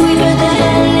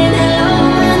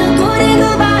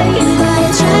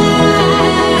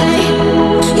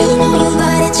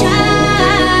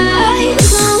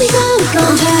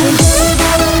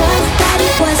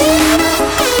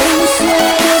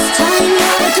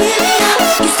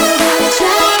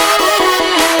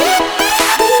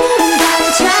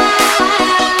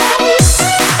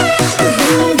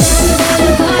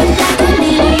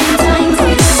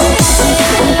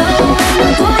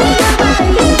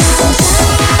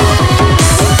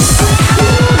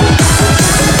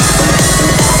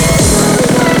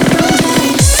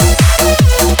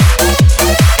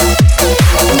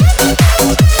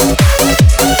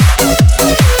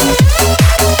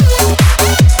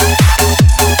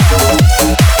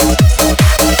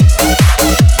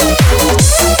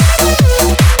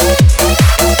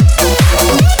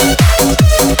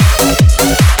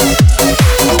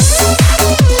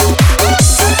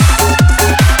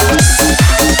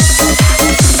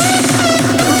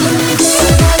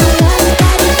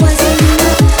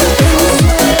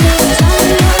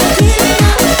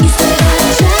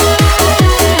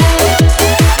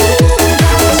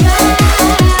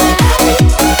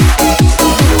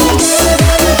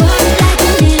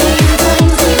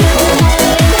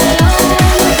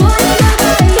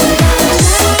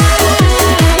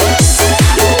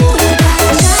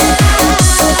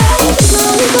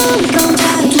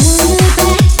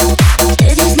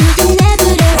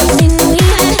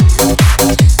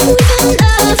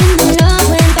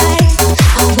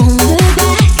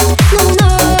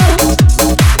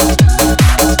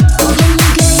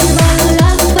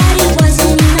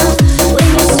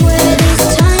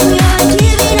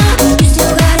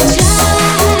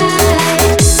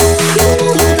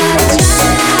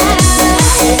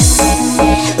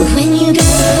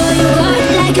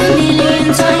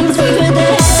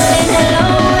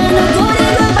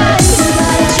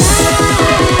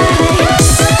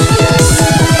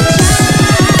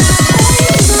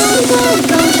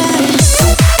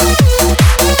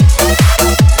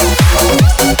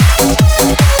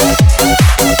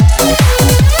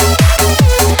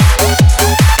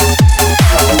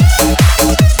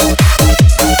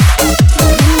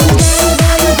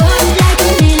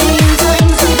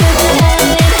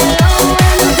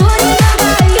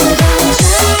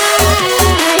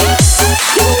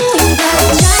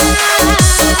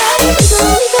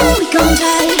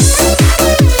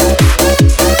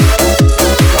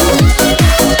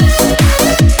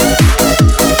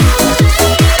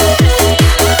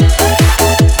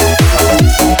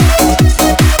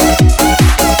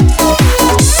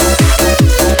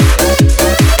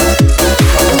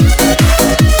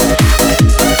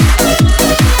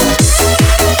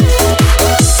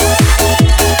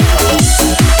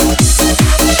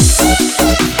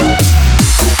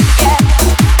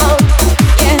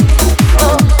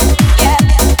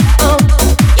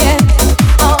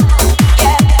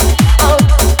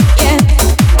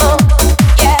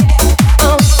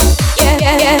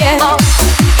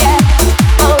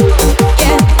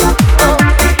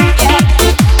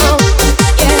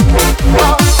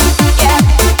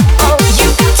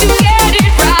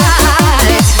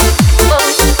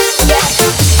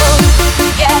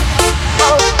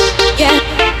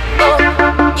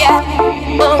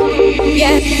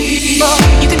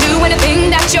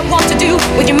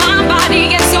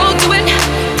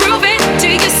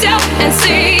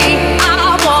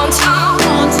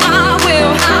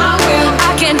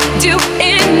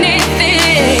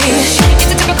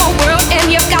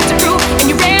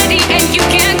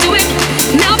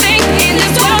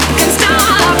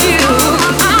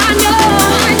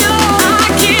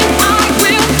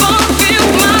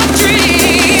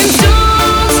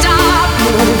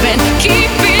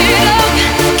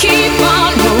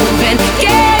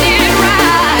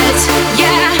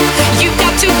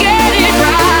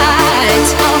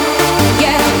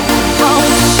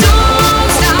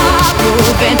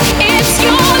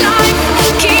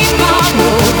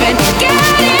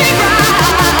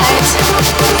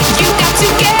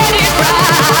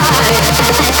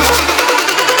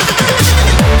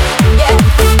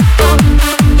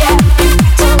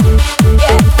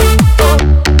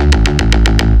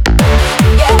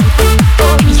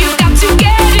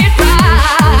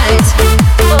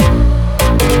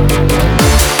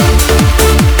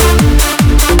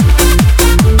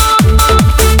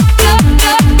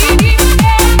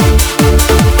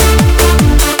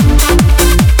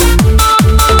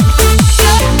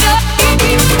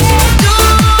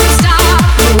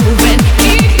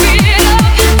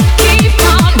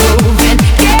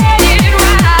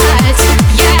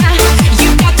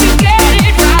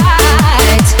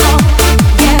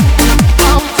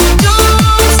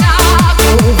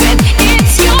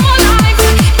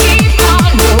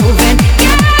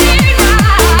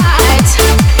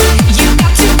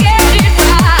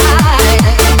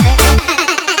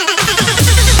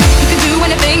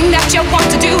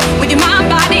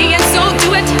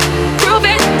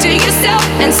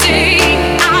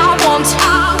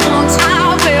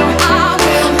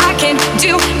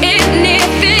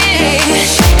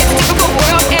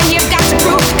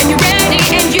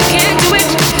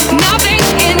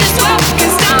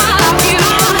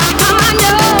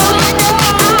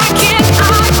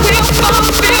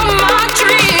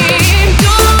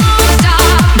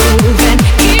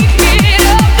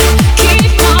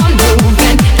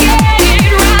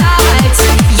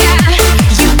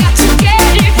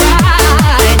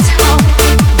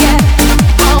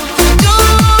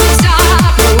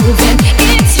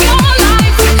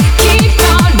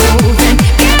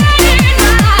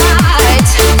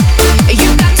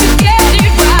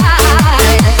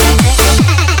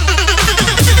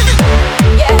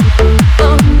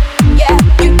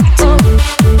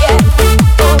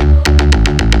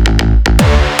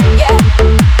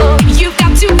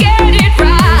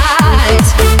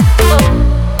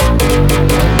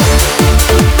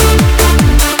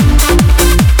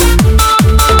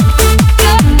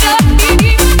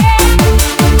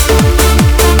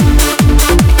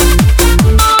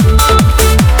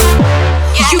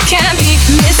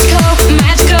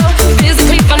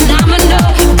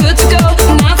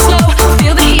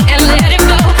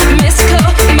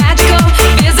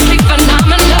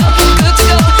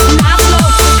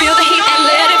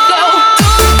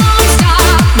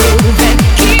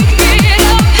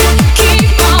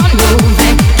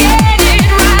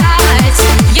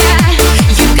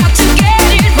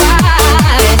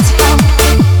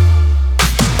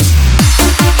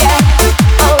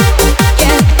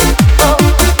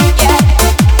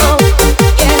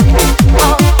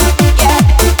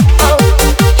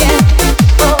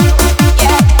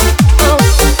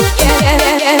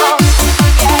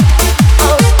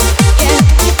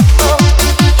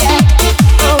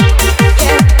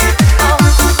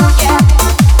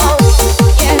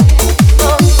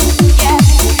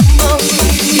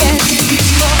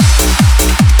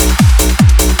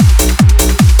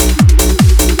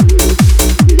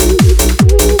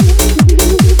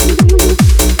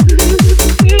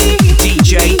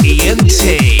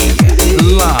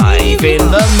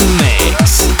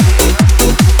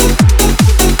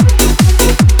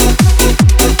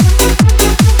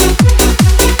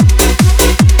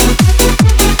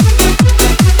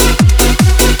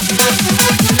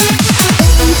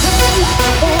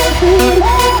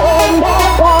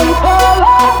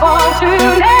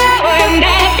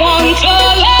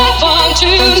to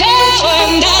know,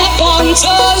 and I want to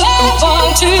love,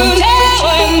 want to know,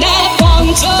 and I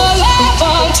want to love,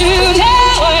 want to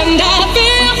know, and I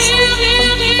feel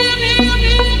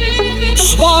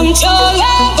want to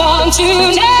love, want to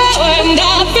know, and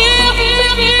I feel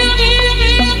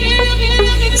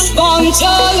want to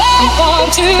love,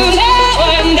 want to know,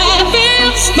 and I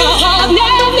feel my heart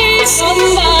now needs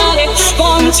somebody.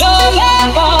 Want to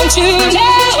love, want to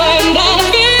know, and I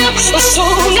feel my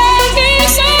soul now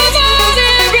needs somebody.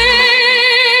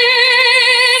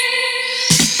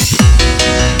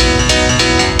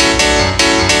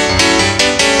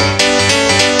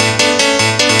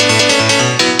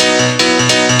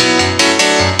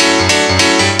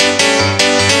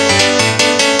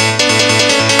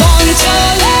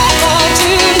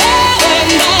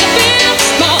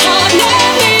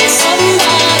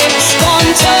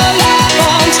 Want to love,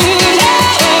 want to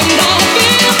know, and I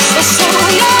feel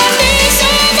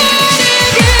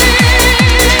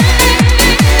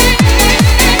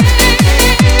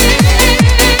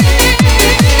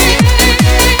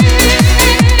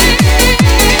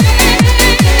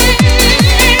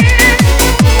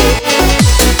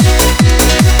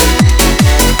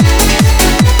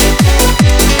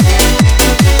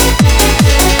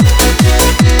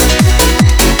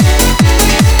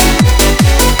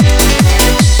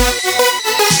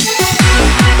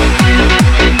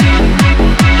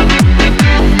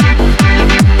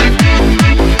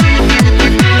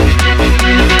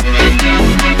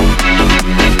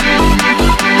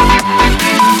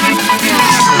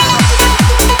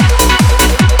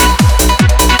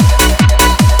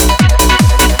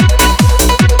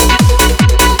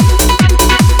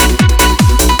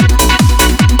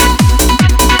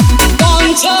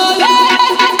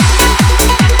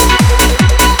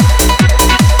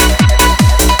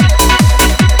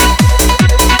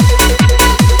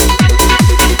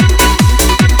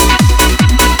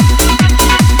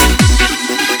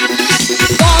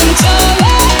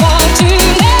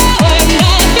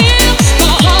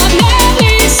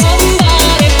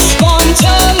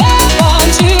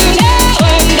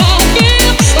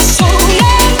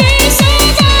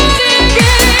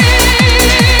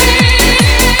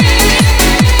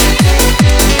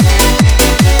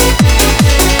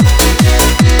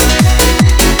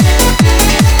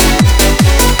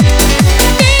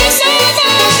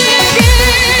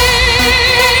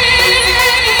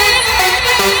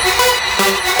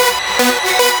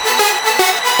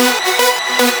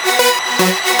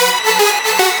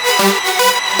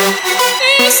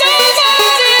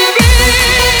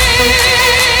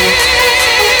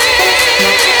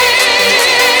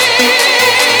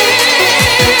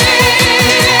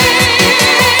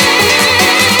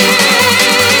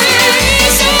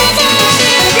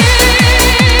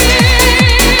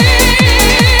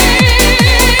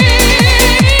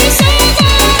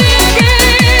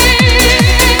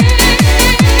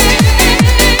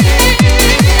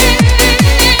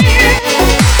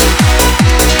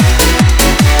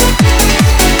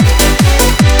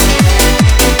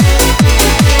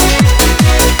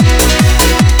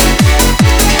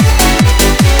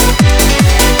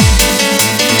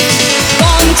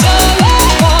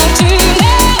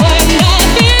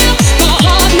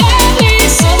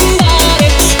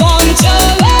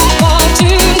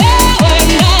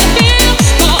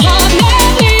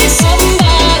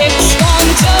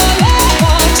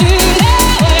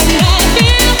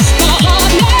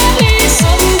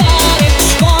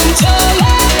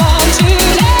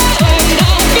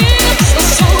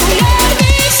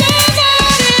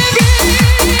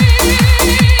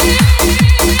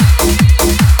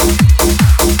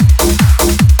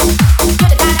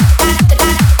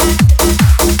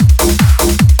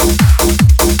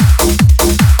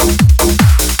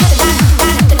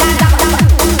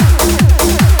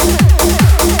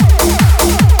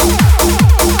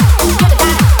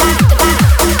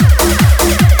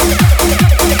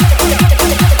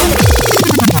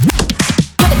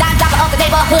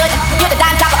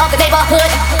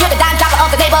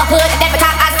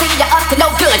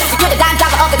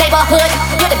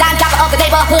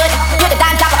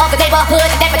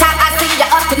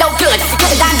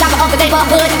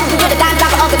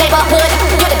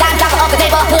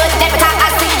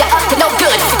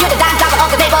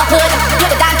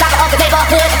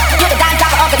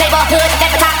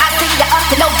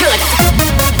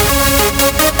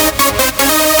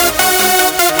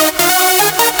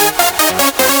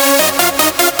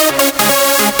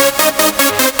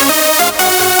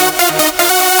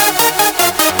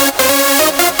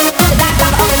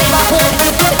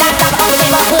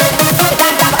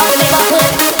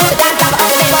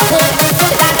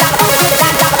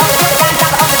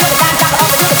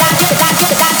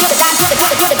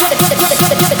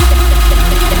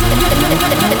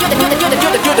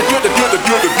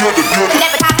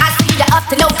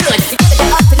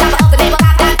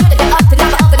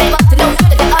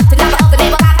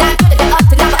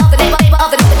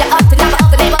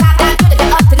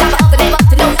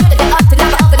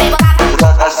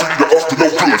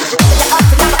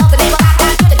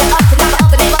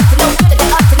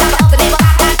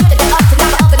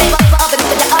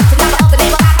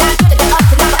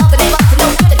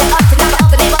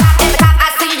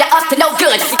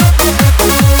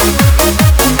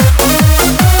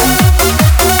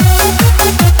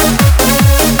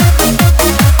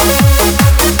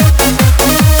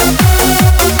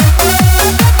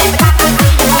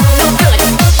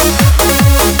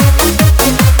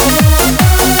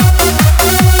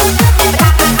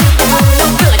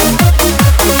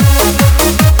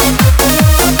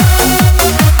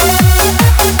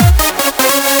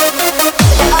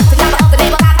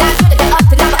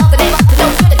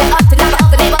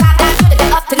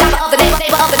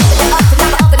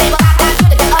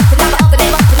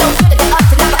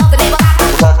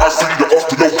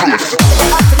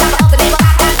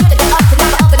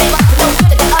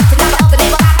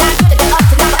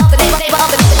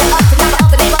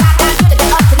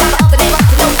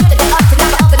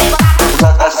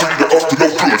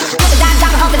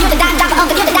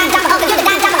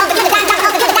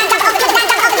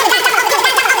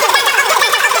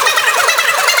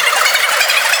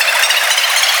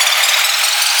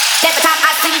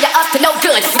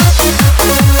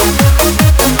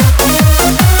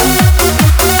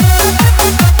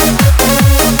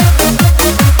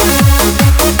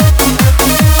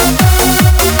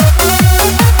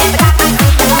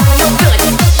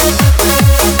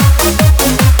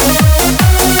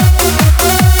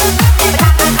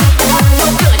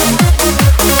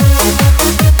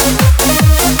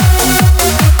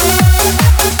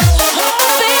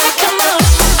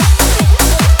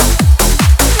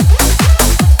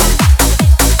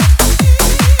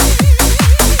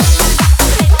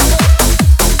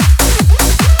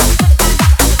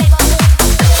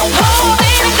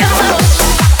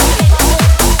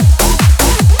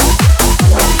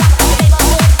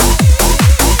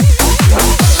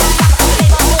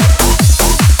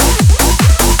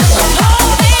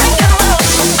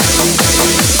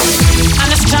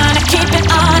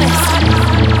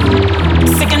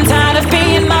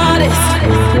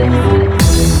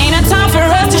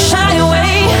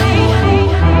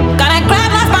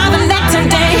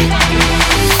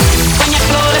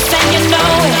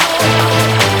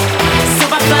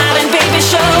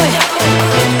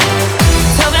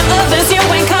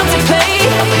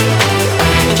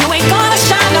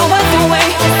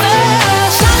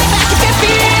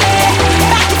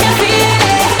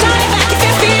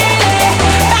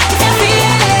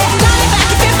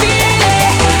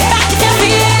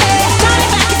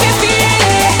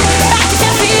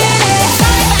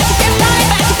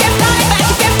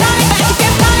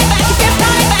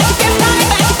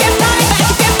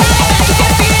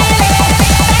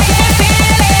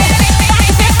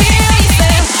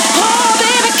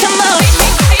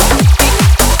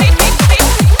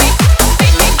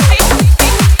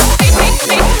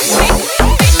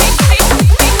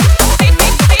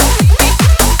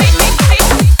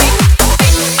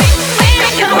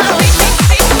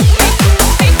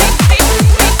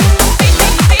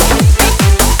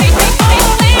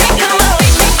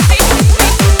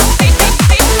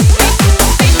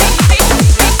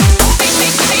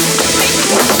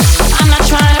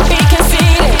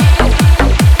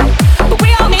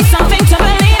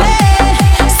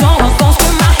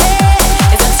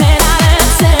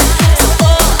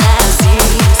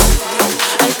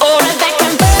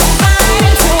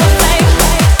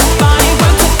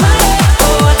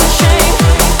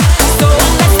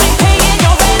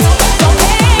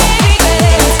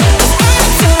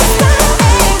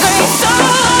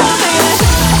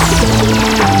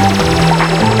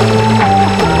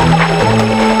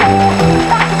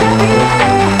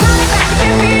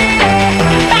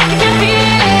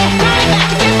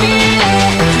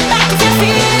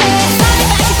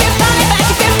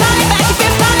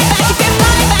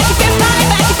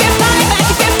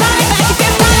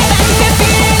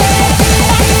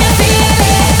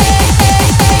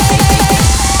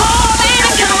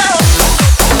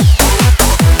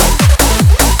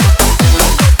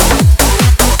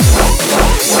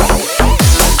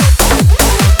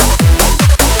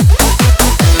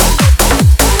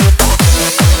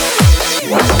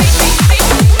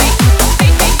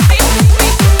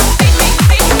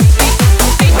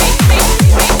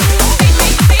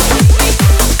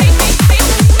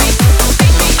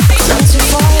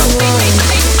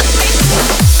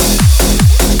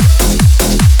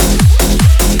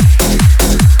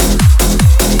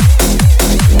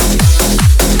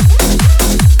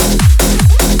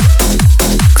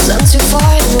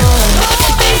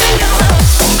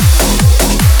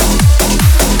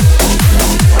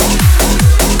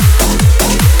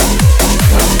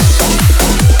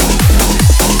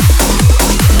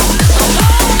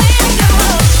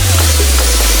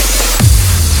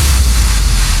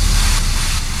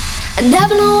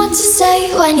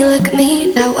say when you look at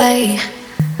me that way?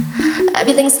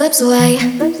 Everything slips away.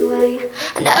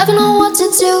 I never know what to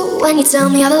do when you tell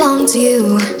me I belong to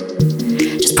you.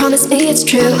 Just promise me it's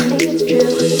true.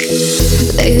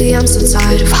 Baby, I'm so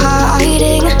tired of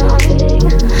hiding.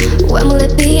 When will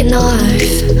it be enough?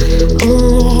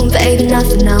 Oh, baby,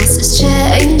 nothing else is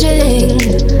changing.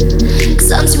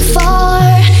 'Cause I'm too far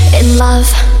in love.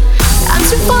 I'm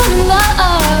too far in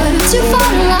love. Too far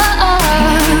in love.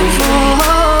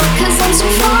 Oh, 'cause I'm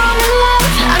too far in love.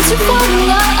 I'm too far in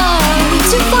love.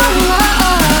 Too far in love.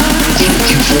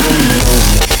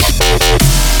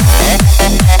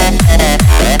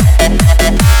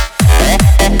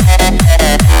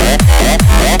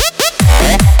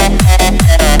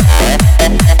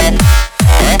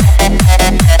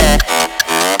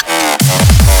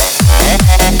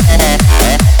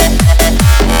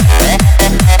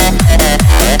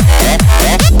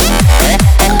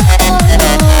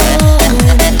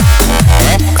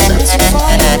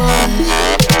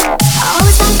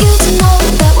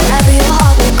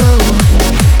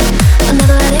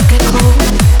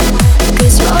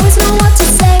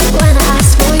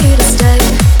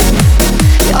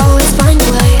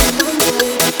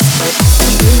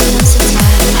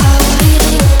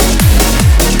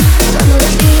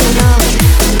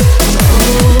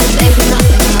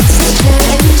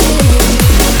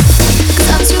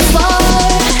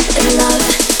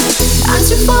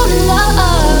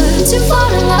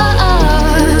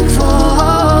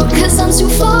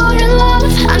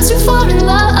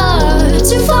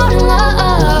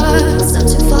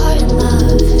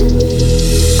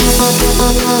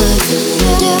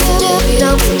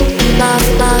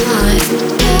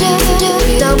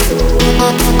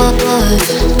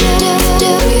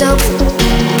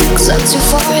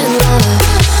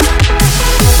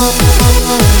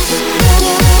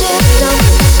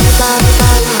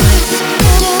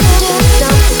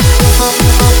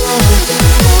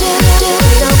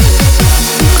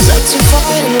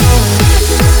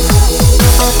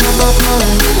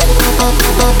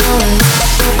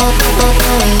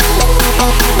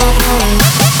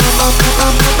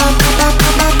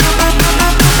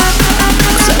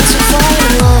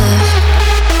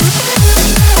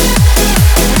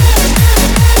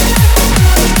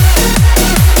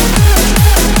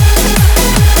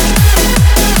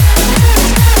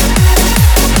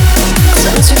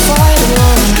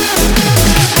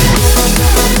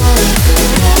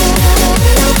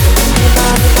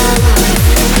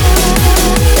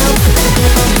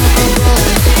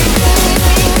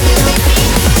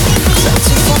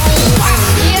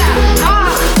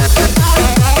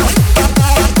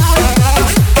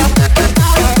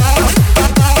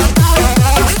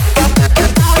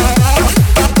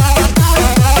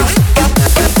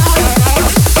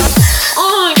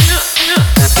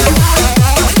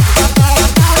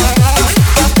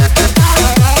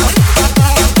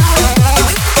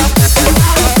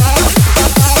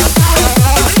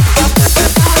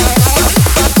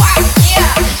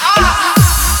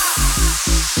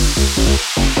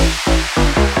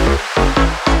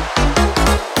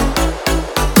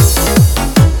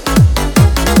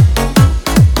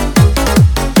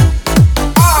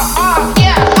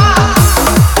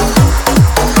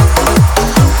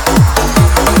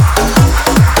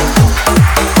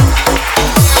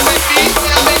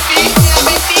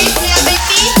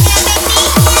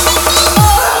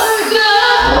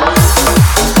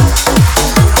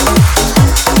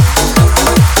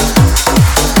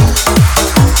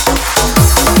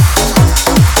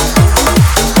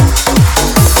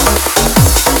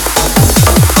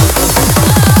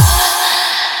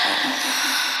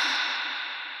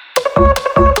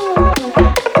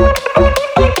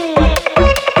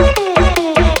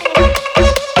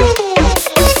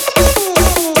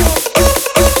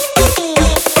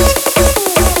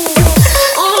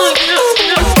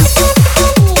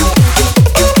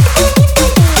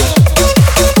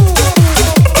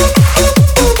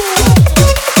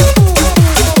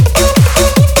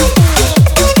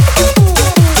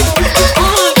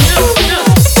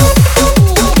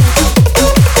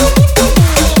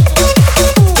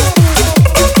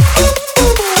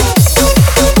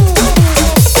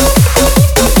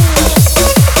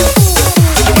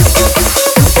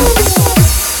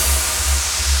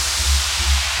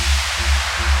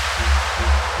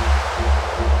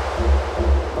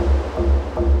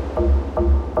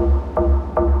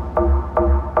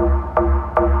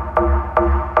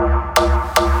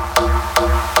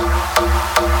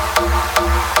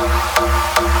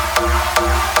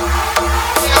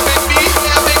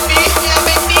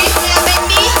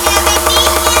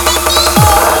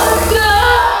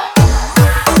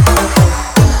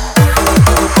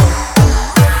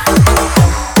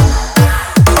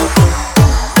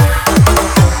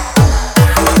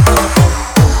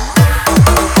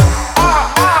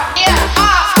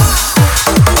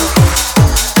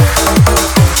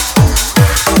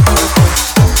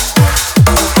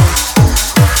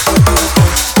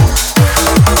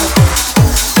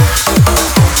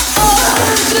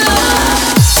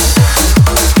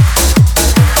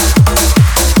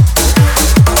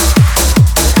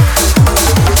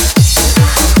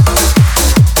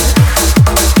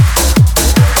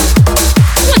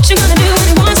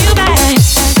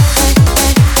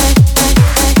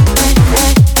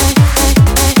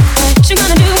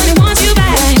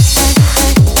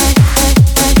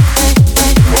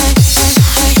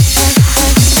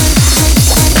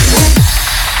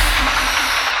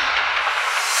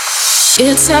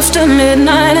 It's after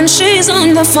midnight and she's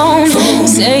on the phone,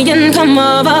 saying come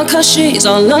over cause she's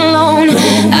all alone.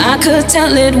 I could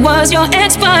tell it was your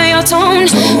ex by your tone.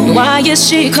 Why is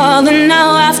she calling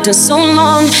now after so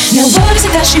long? Now what is it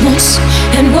that she wants?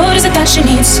 And what is it that she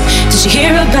needs? Did she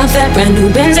hear about that brand new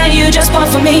Benz that you just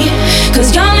bought for me? Cause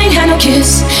y'all ain't had no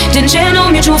kiss, didn't share no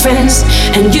mutual friends.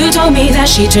 And you told me that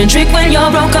she turned trick when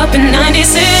y'all broke up in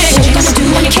 96. What you gonna do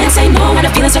when you can't say no? When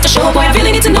the feelings start to show, boy, I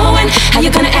really need to know. And how you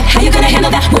gonna act, how you gonna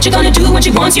handle that? What you gonna do when she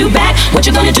wants you back? What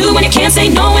you gonna do when you can't say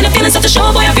no? When the feelings start to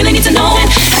show, boy, I really need to know. And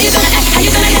how you gonna act, how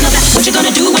you gonna handle that? What you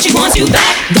gonna do when she wants you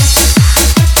back? What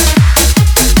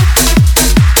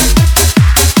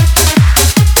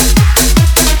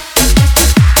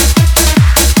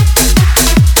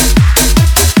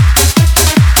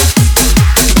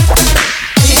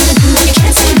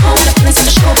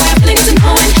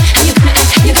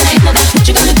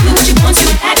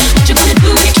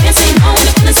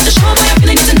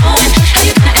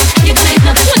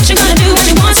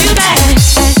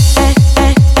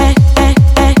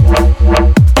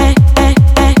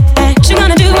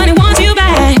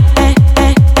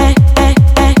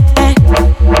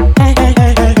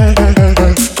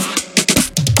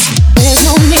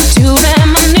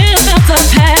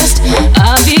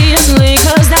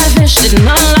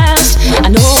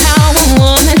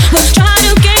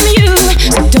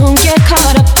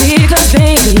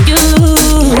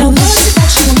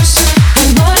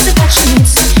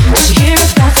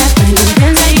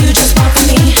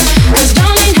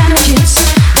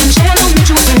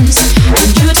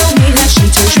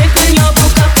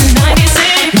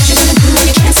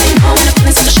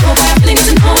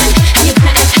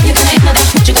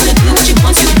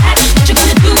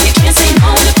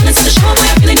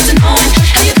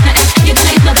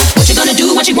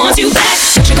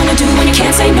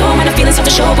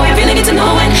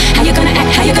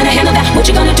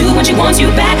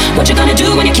you gonna do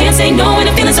when you can't say no? And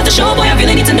the feelings of the show, boy, I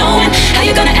really need to know. And how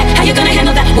you gonna act, how you gonna handle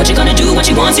that? What you gonna do when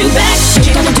she wants you back? What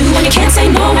you gonna do when you can't say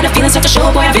no? And the feelings of the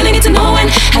show, boy, I really need to know. And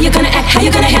how you gonna act, how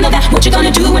you gonna handle that? What you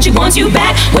gonna do when she wants you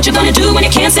back? What you gonna do when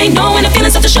you can't say no? And the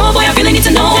feelings of the show, boy, I really need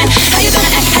to know. And how you gonna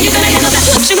act, how you gonna handle that?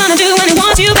 What you gonna do when he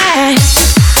wants you back?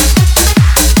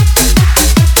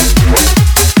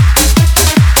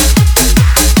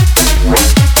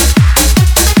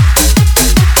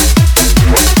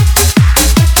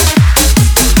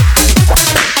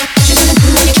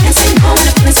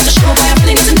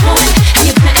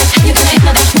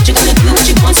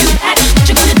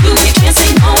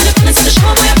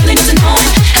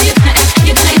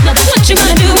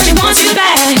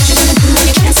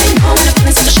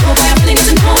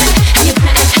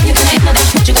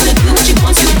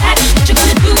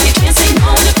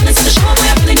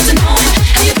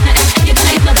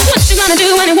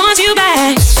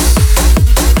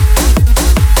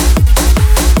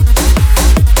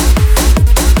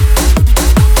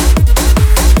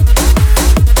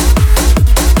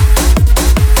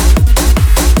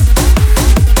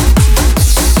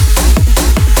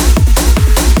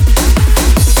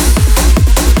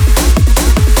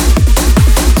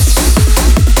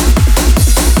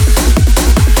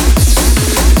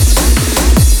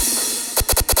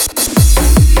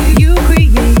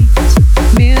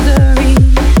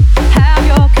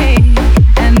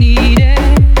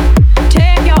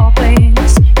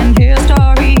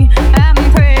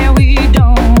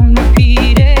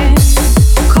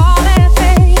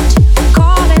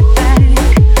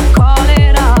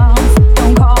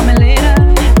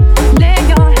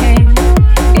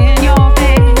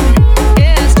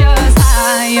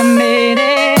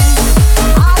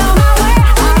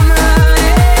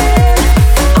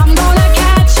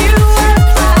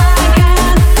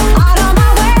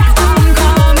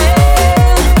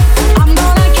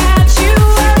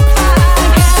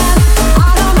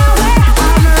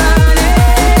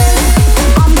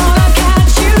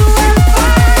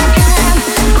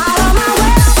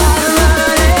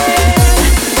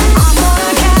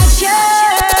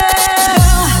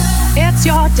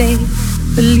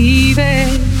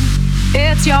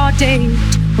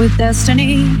 With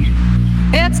destiny,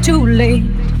 it's too late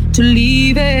to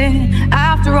leave it.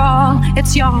 After all,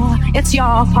 it's your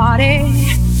party.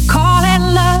 Call it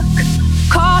luck,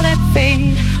 call it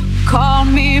fate. Call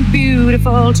me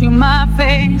beautiful to my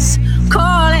face.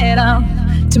 Call it up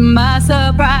to my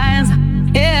surprise.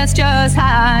 It's just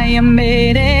how you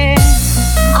made it.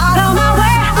 Out of my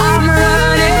way, I'm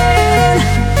running.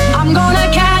 I'm gonna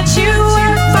catch you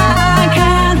if I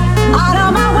can. Out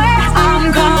of my way,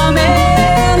 I'm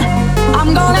coming.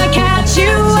 I'm gonna catch you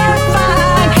if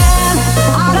I can.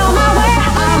 Out of my way,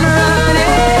 I'm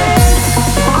running.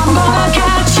 I'm gonna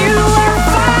catch you if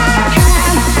I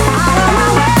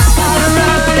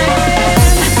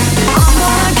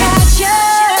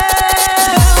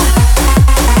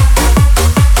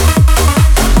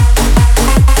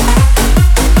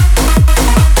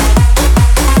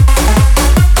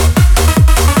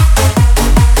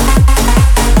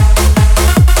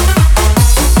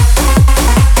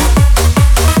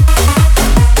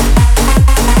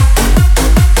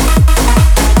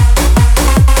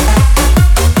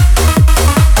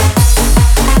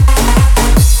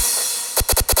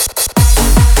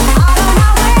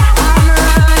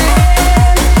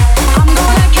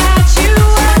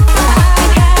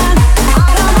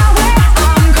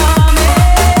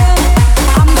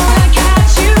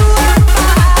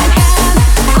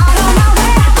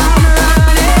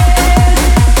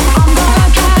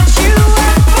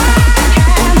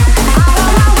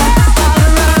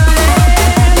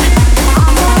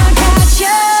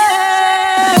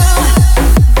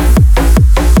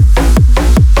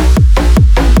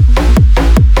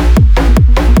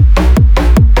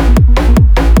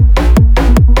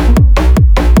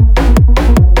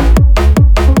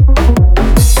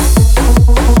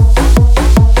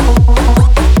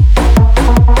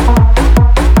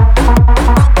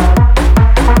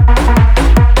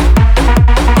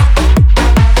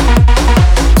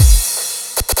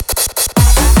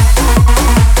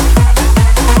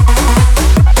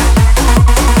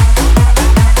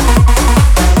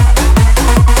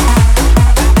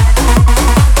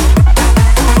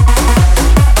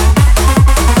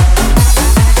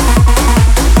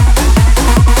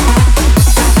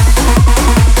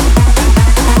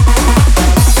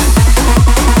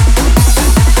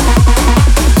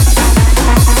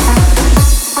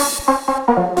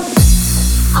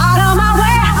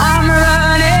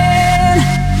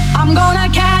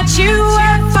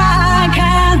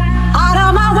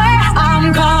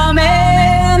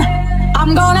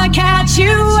catch you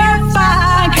if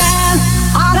I can.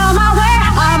 Out of my way,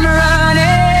 I'm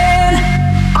running.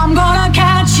 I'm gonna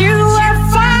catch you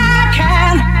if I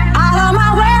can. Out of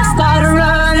my way, start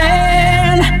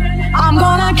running. I'm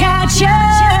gonna catch you.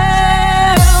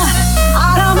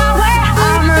 Out of my way,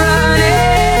 I'm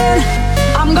running.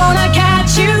 I'm gonna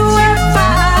catch you if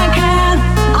I can.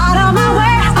 Out of my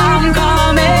way, I'm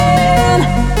coming.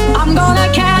 I'm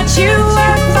gonna catch you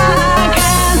if I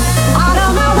can. Out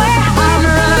of my way, I'm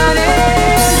running.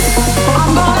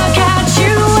 I'm gonna catch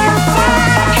you if I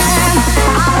can.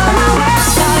 Out of my way,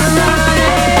 start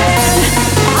running.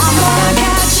 I'm gonna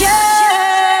catch you.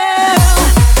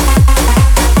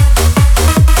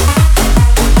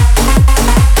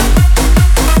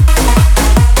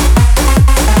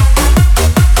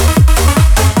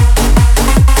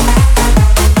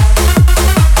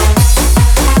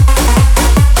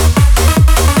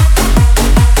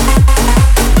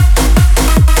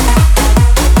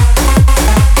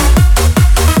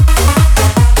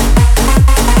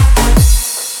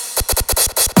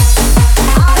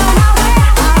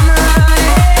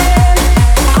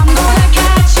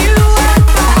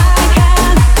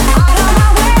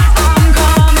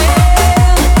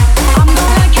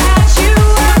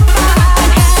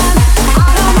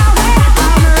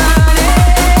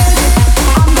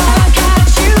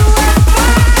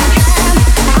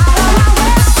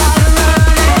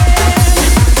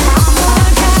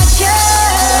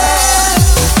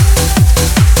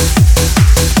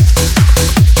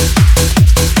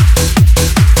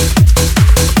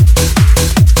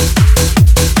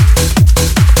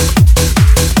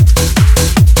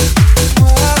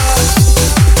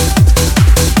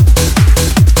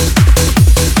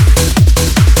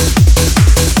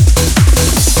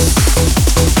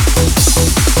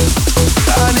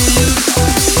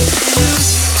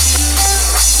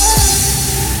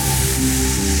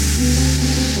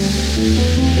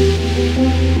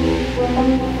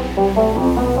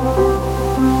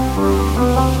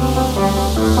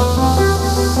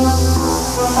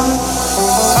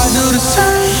 I do the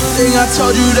same thing I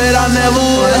told you that I never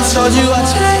would. I told you I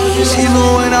changed, even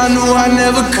when I knew I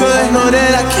never could. Know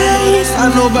that I can't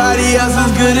find nobody else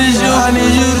as good as you. I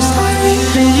need you to stay,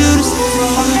 need you to stay.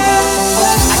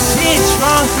 I get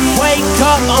drunk, wake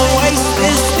up, I'm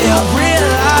wasted still.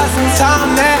 Realize the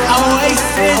time that I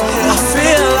wasted. I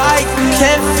feel like you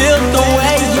can't feel the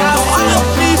way I wanna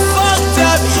be fucked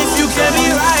up if you can be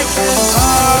right.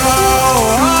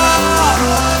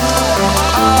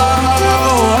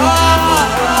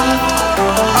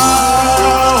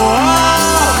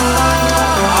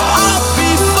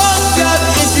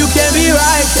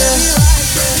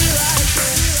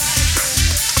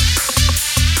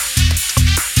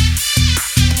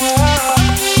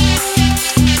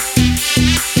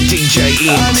 DJ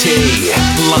ENT,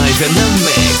 live in the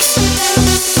mix.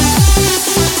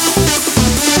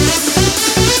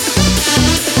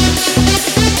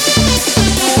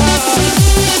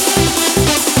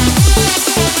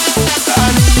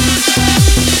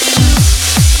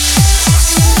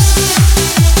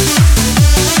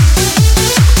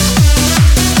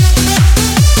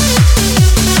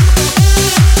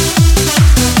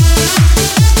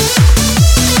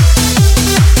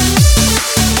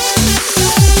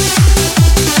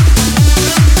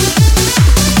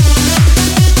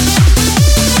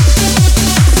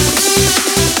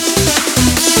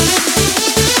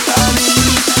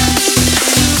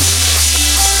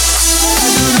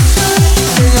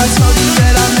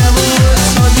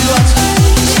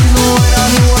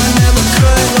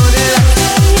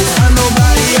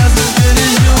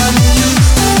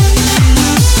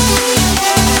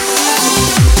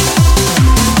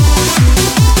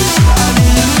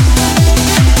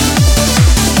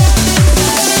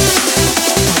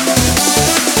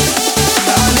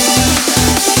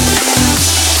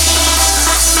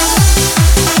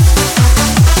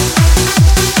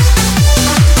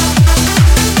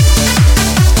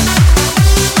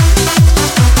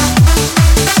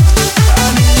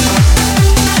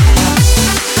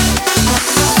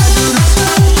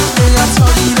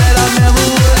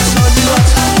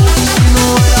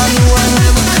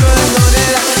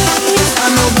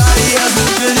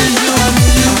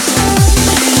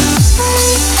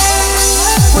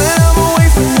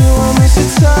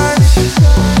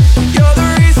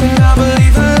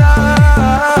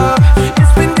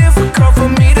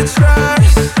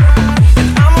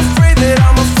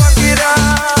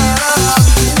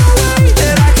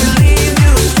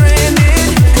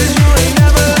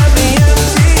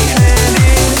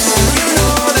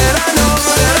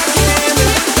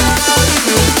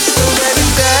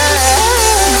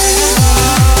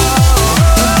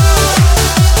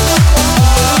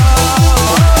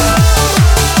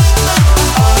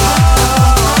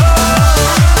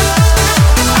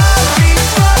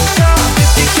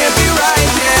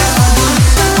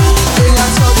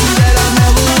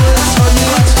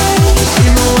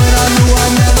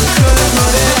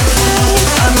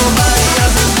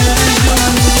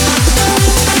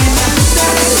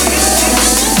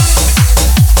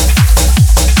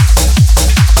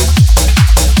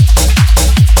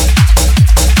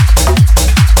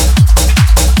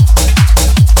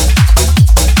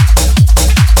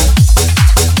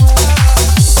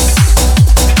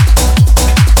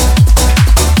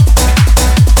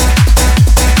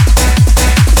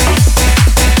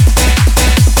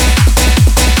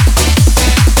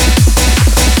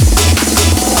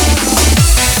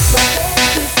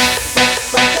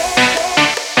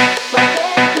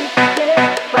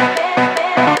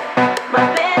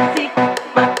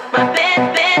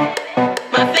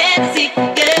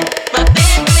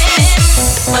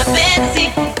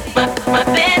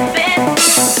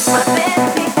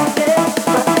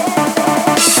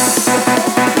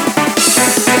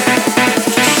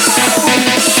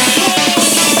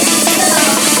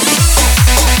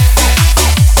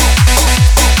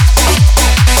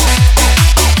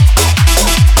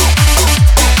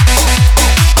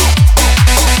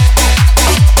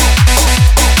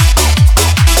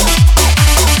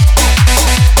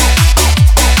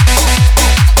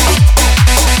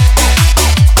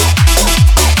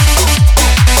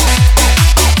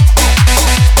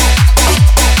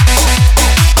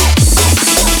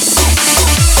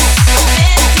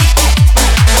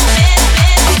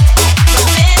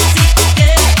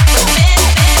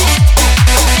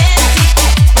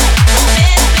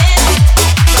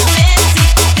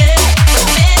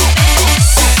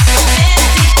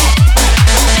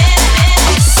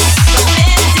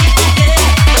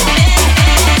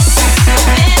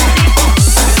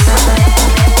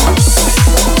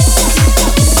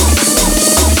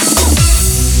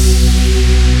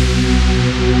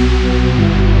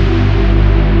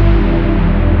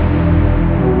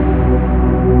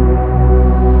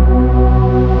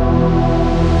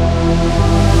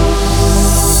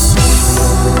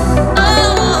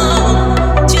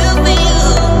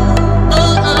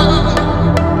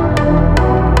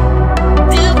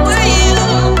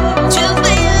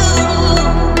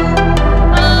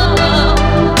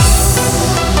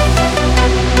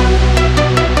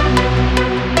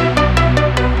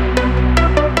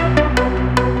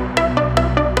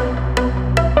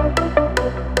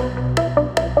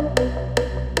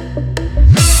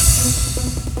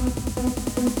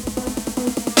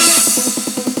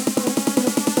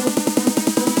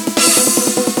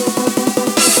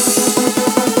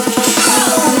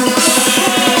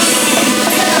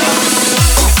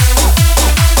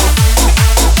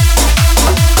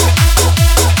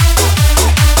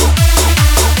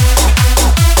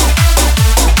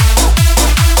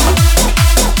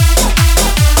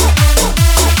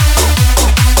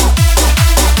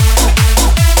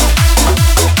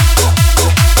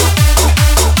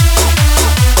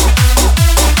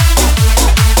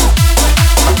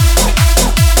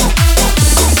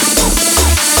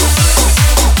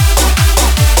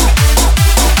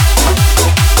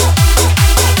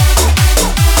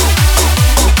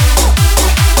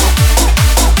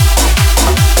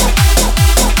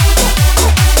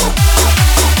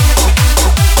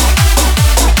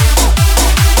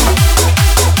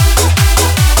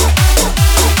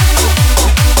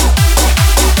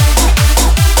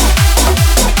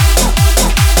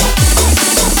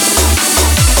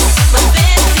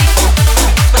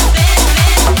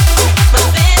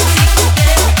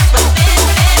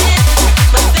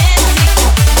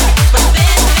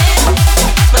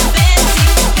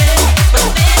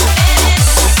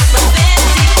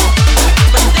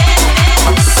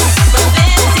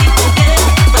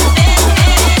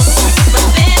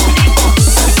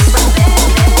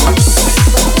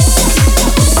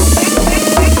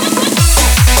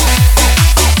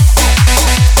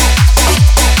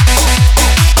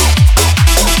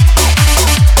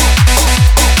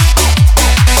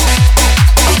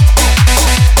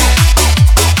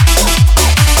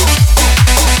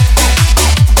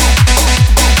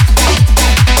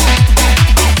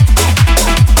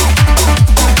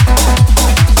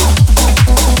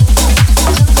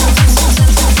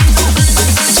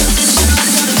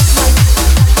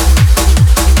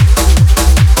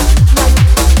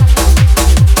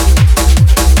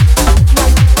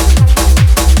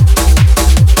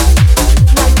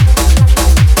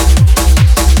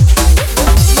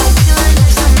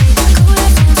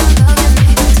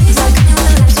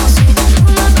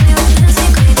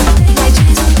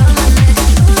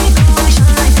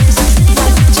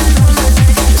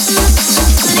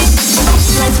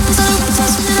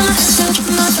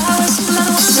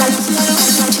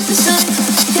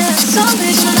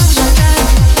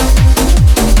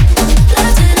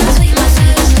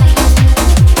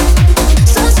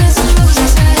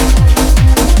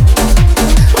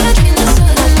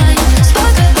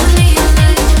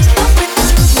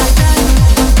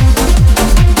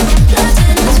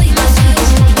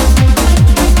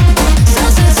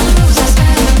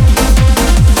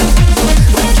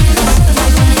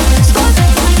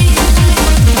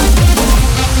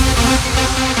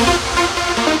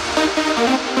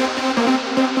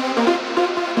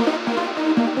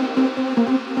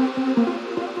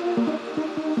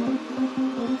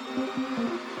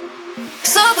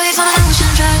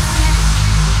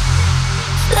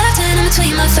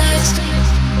 between my thighs.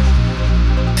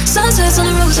 Sunsets on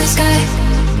a rosy sky.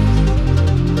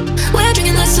 We're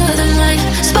drinking that southern wine.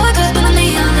 Spark up in the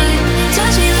neon light.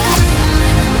 Touch me like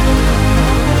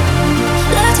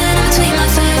left hand in between my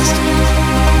thighs.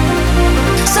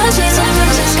 Sunsets on a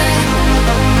rosy sky.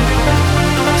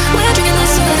 We're drinking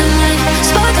that southern wine.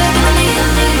 Spark up in the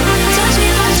neon light. Touch me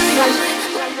like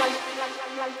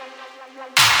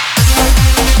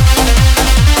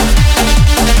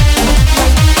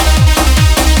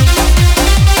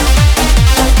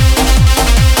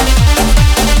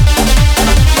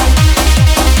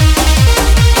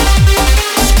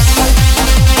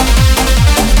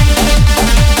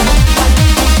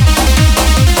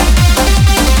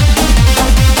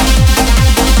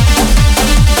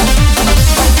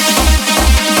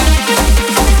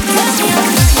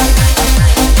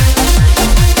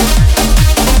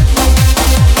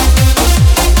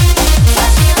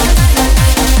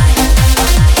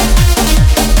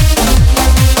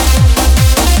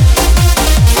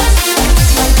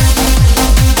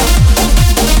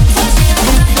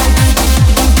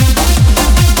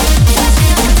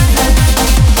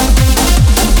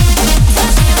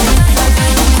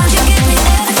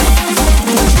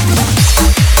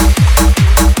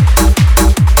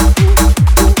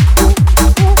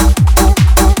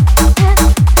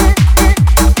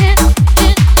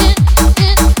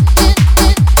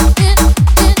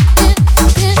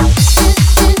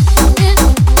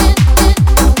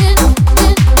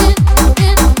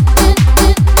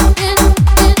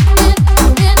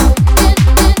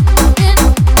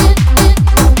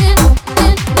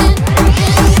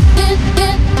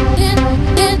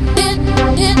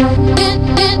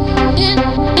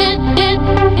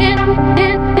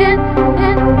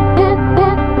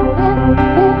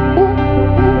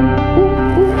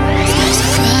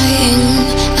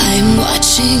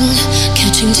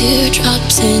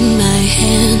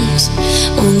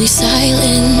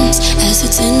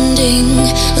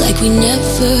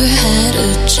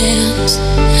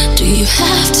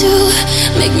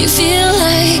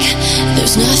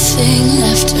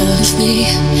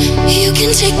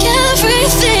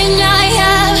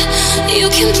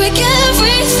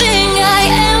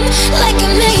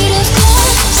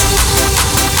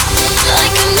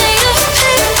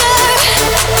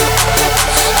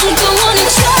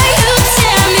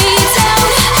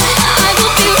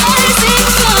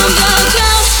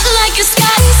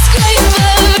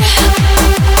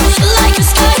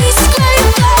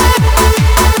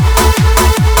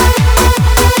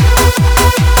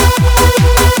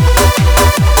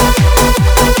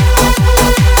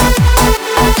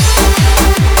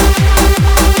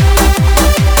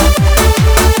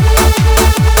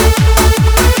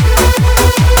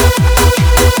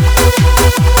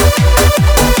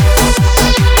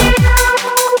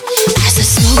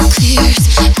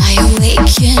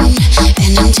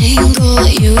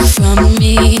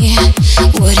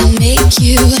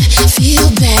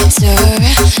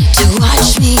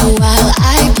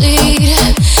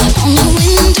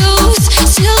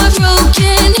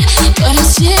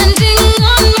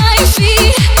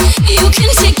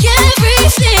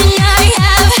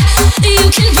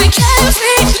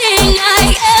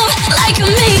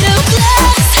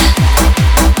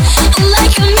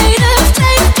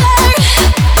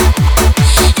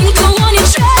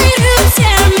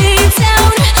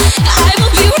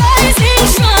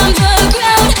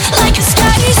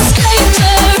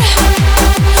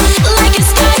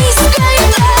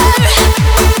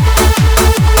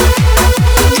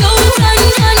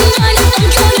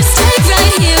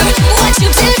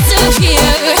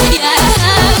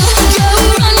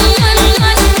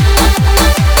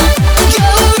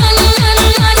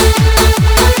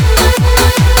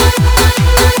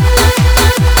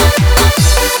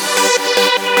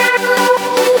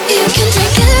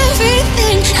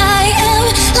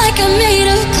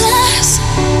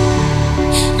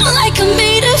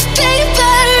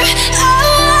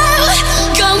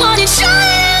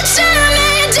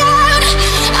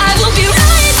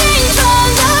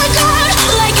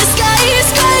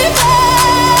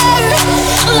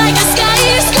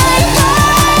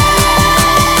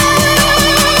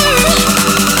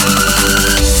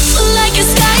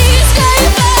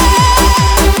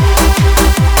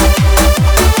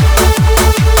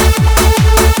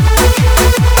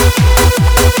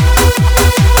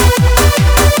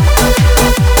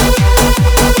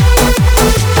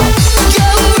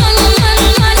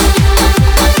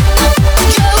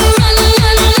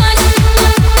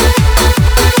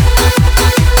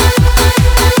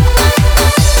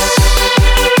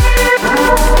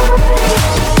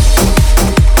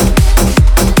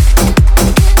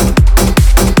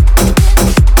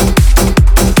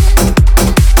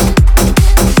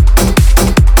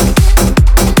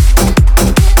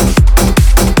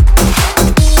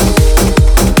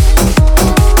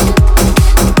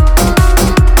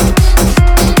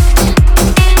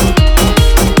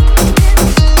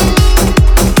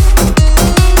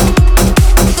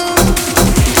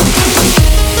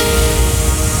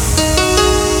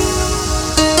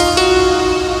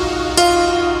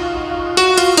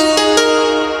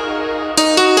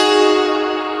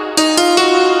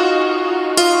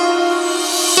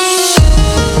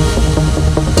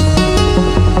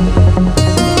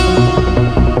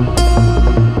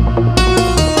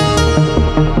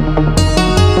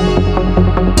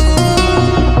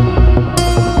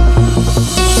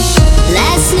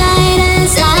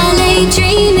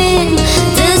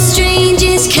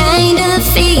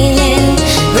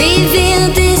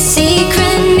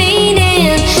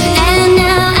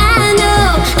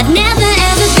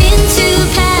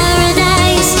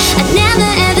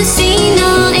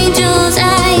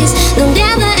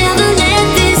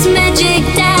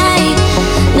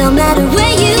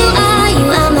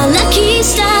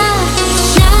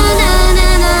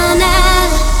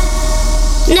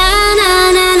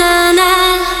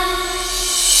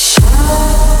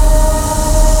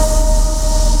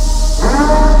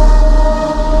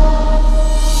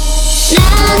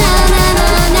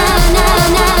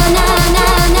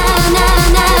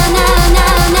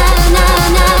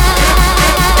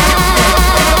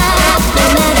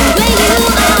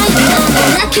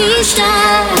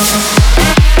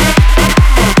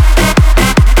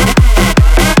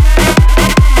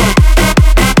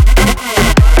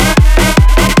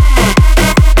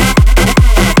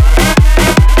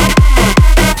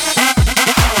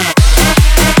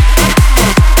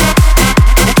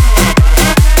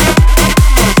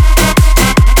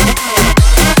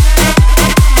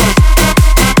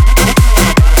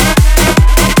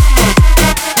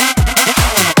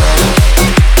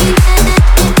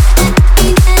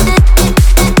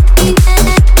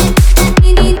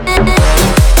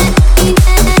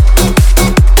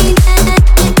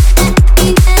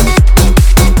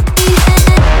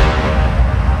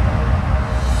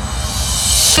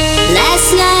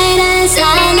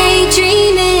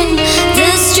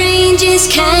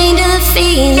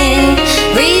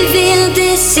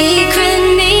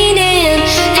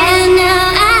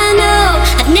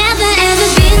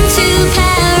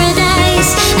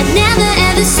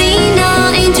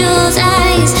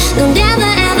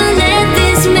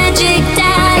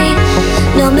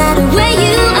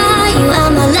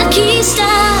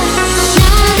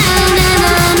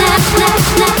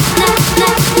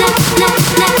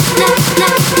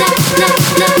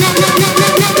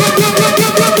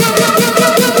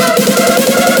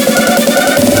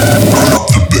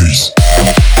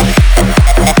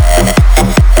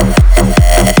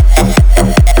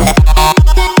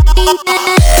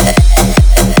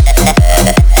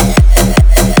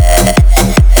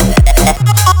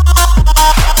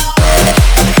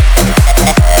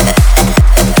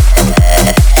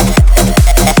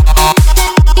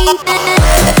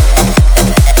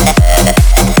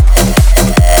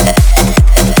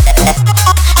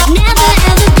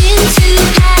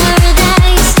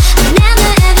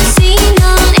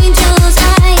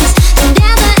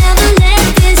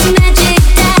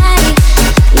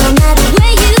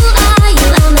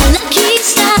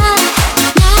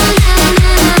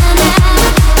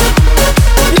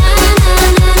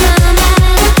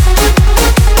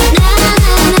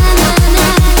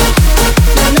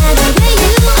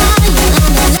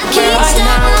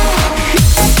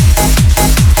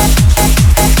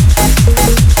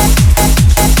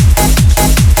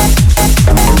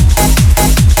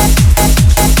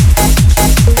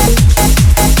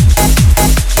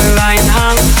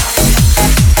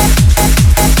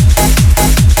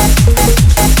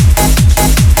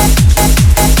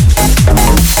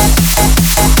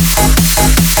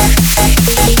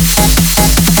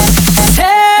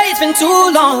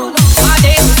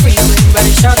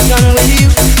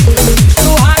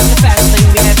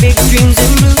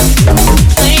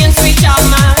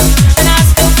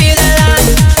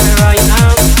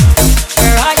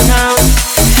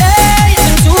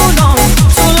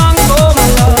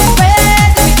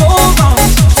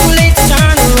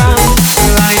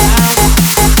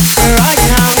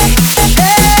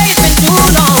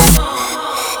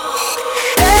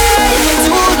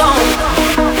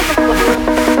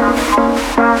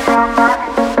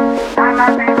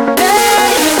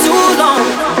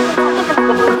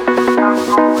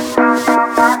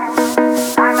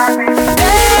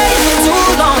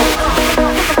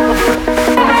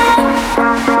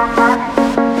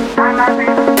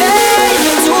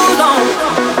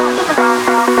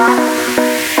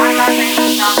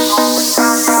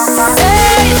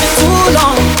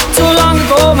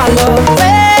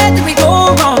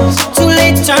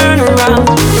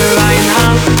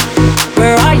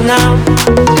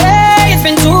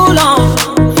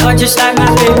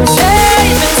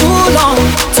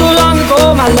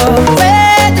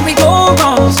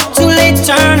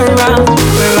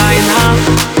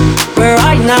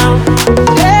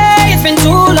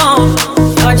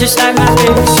just like my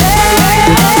favorite song right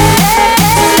now.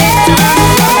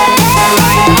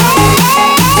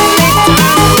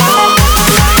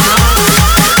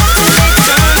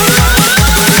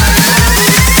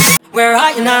 Where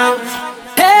are you now?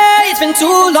 Hey, it's been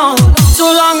too long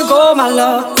ago, my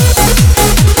love.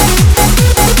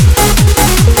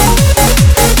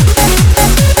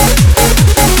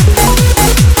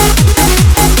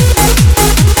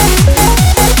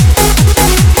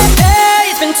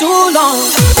 Hey, it's been too long.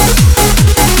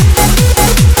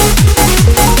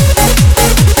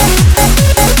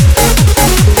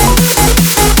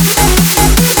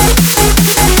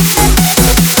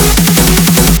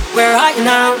 Where are you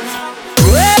now?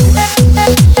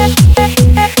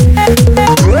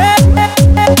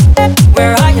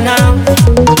 Where are you now?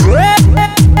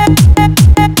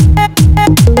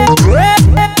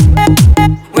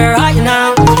 Where are you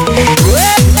now?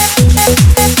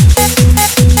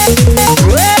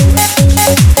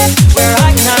 Where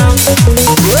are you now?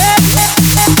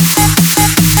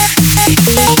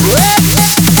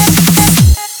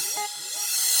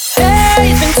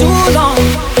 Hey, it's been too long.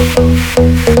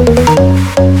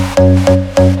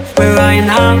 Where are you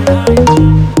now?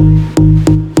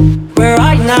 Where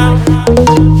are you now?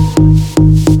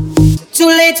 Too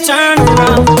late to turn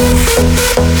around.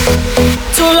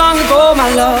 Too long ago, my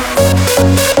love.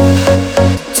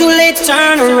 Too late to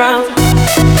turn around.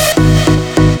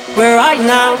 Where are you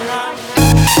now?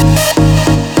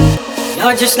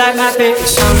 You're just like my favorite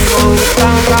song goes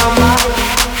round, round my head.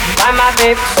 Like my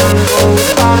favorite song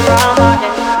goes round, round my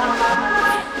head.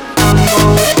 Song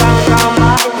goes round, round my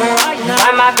head. Where are you now?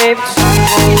 Like my favorite song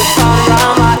goes round,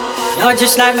 round my head. You're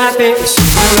just like my favorite song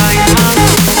right now.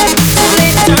 Too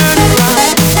late to turn around.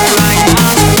 Right now.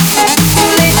 Too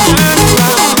late to turn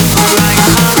around. Right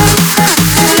now.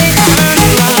 Too late to turn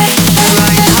around.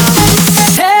 Right now.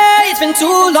 Hey, it's been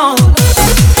too long.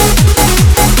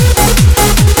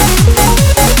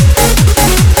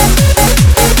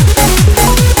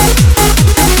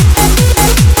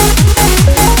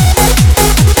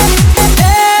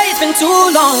 Hey, it's been too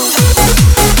long.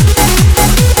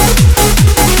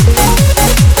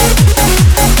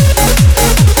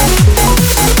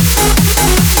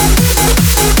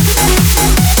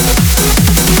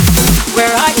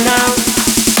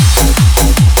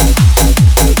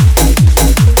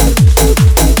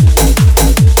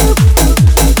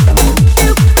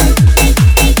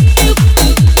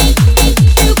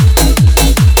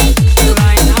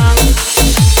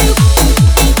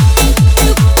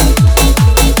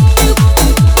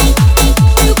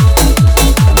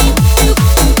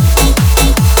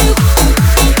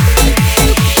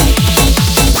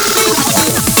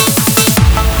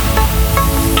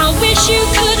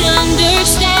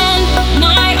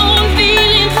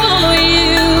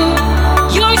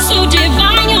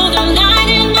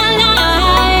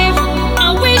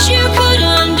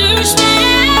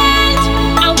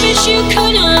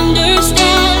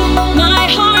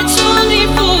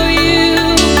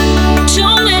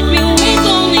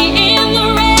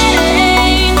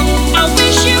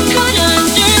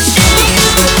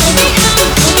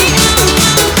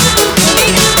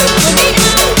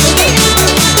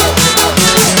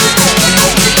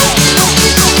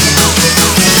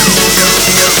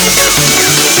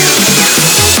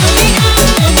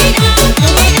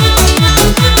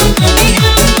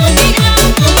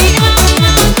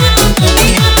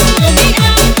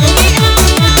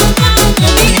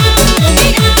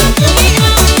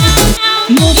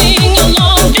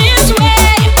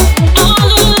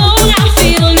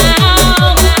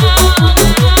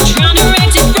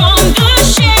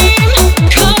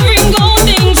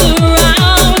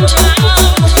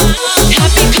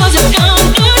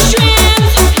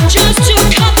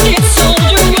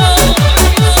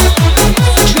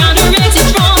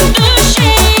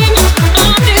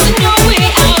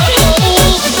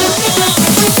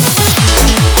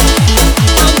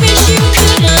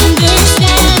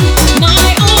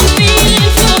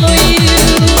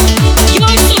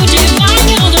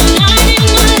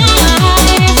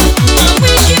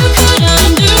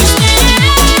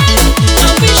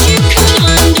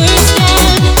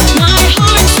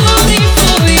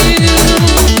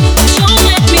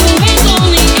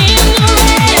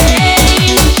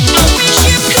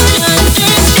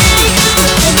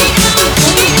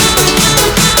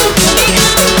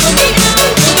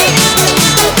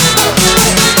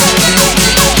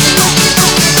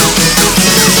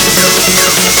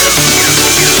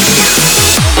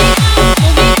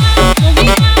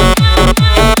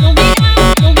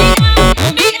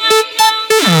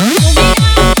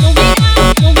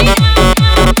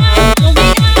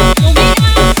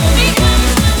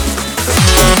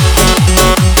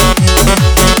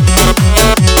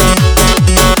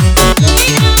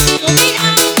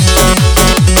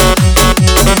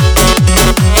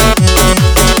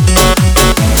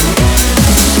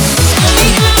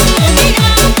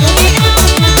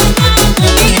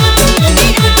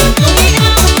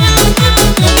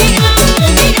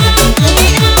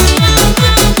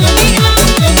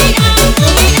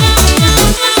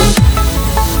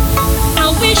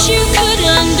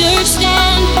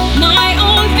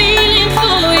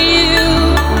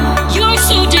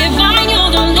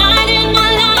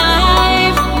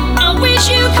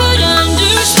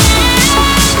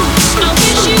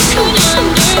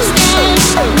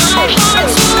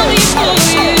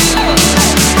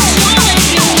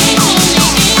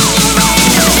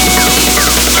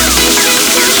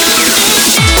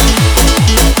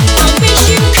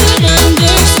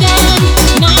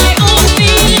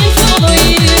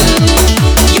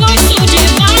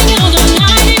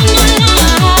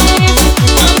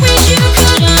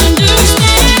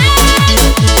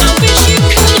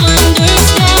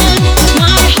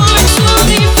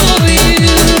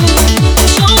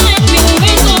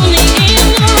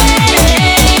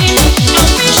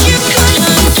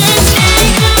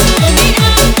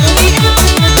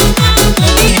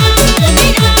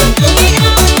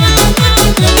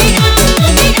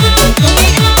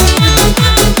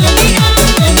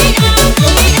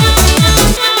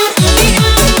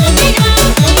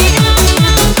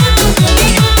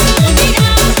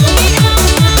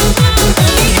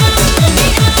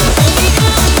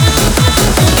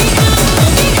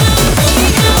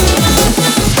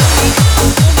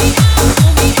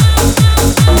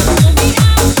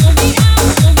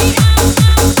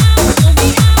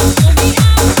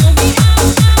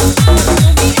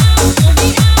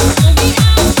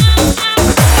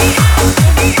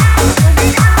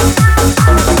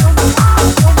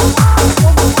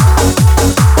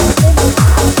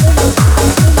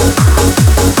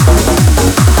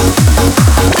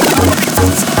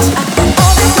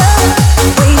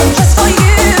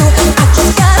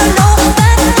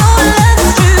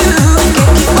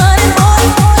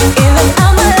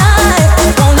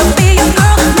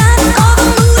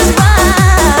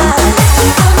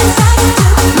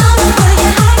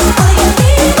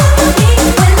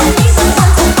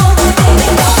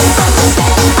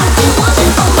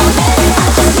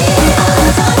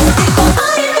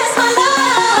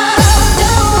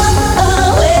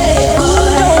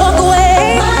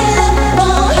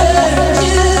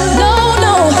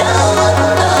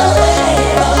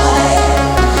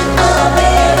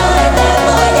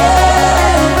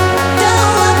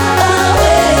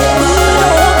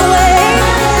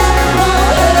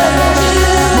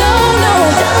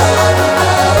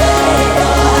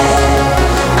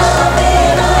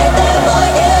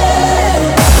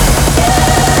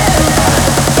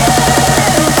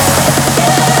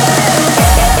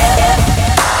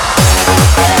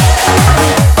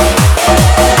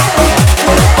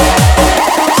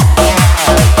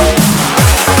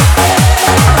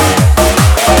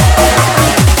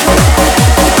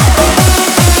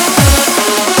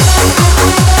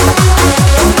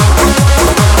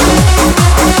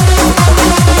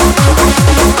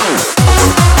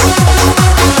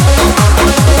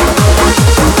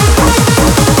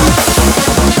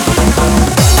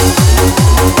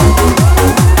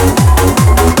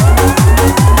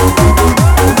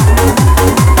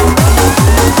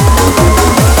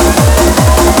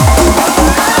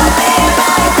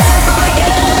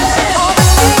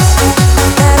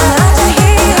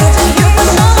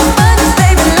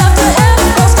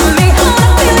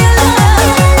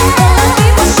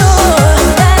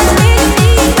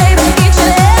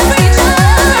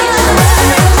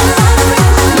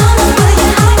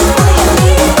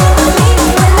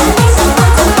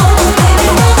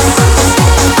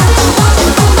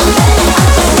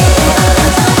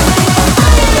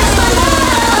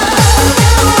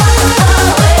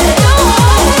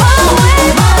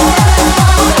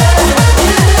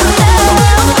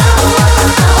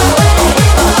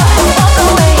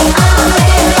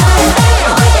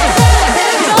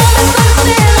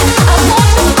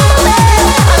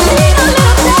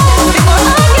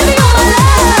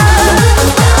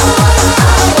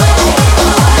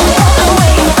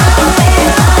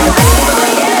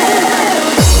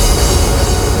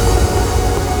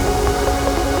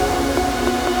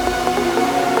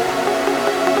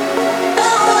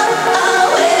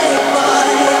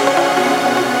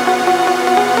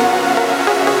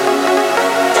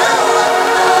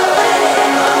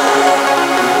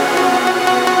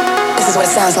 what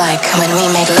it sounds like when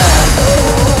we make love.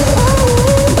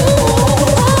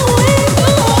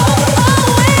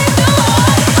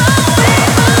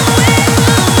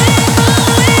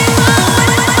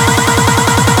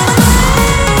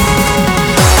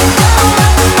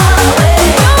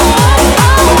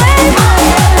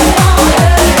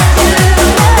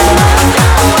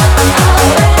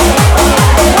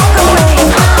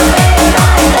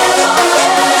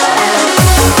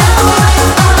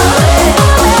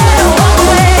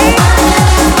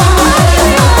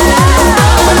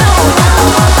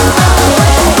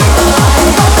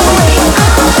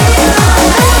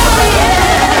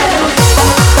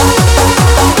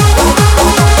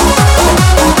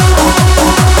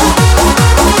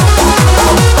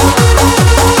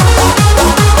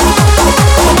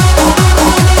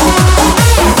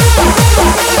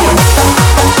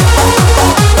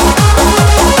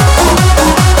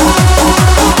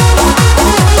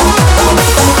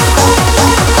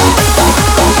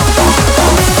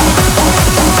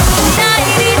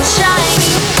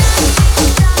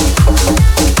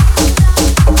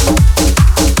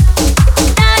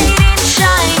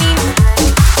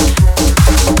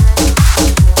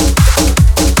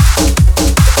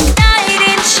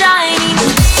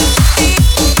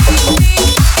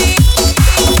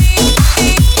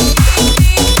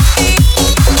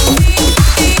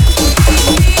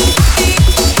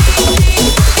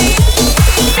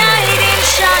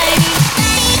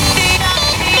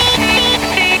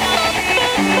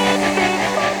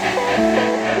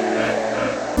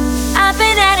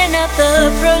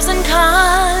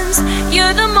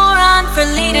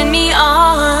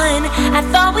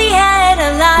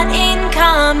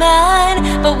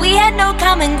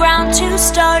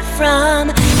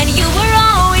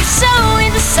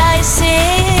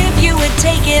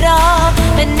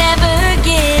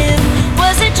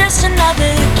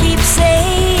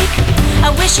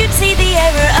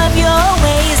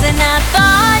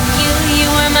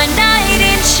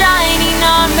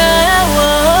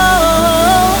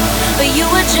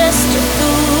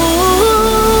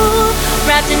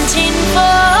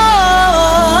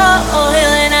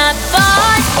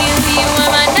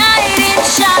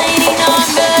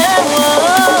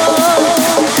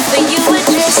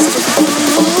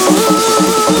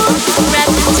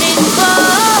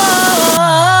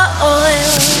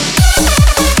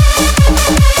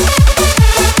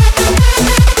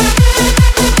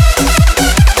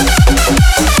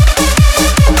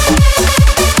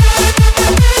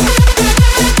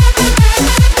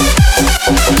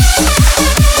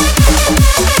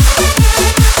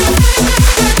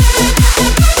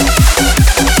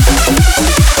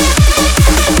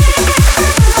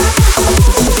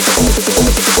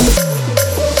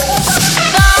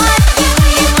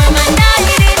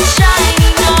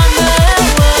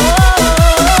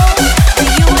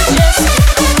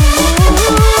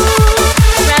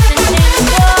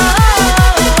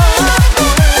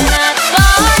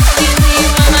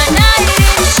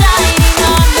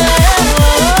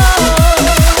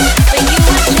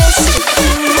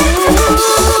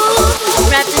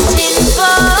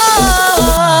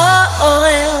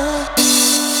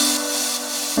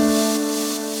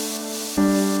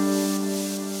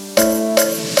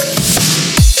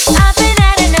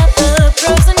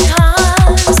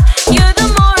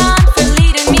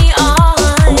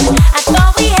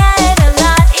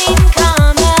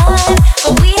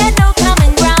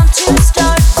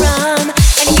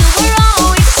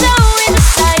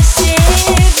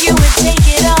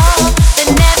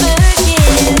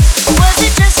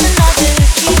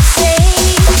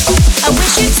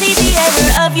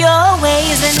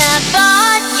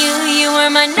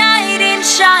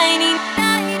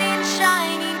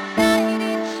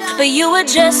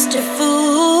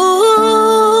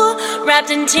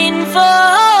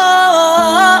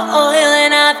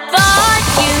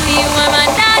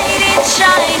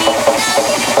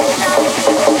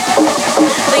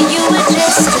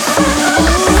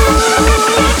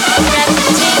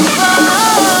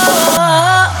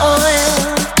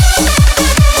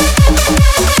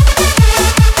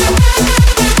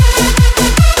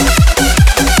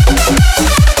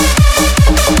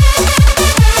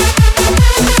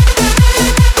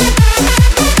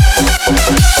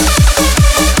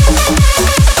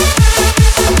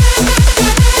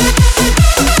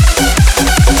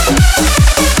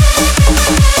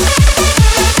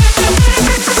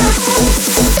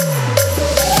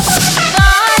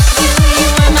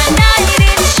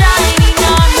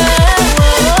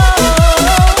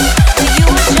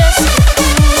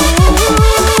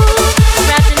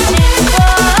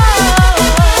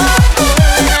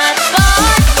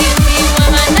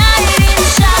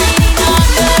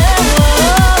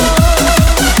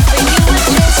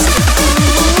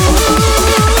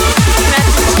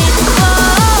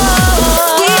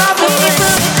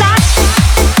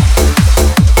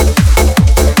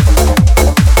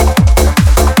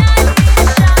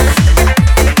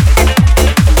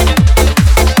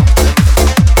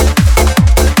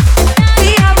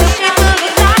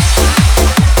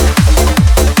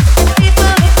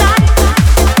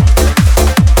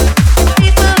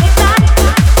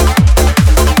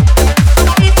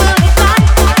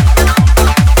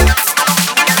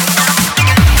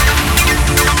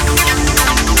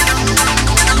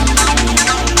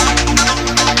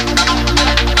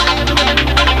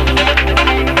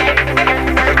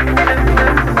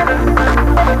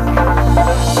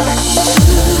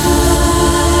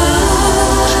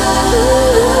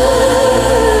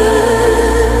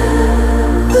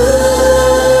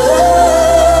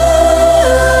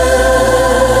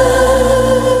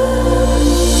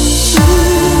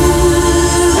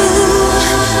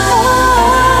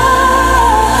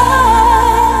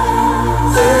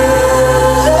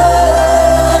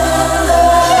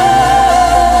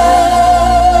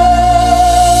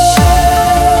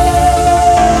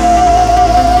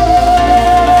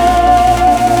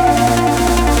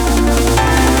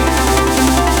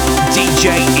 DJ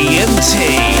ENT,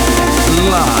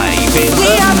 live in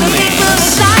the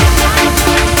mix.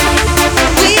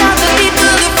 We are the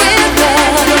people of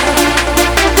rhythm.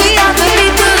 We are the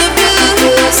people of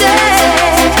music.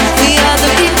 We are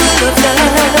the people of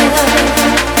love.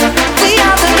 We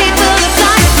are the people of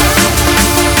life.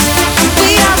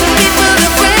 We are the people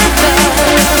of rhythm.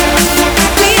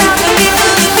 We are the people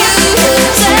of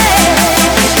music.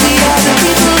 We are the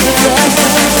people of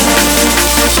love.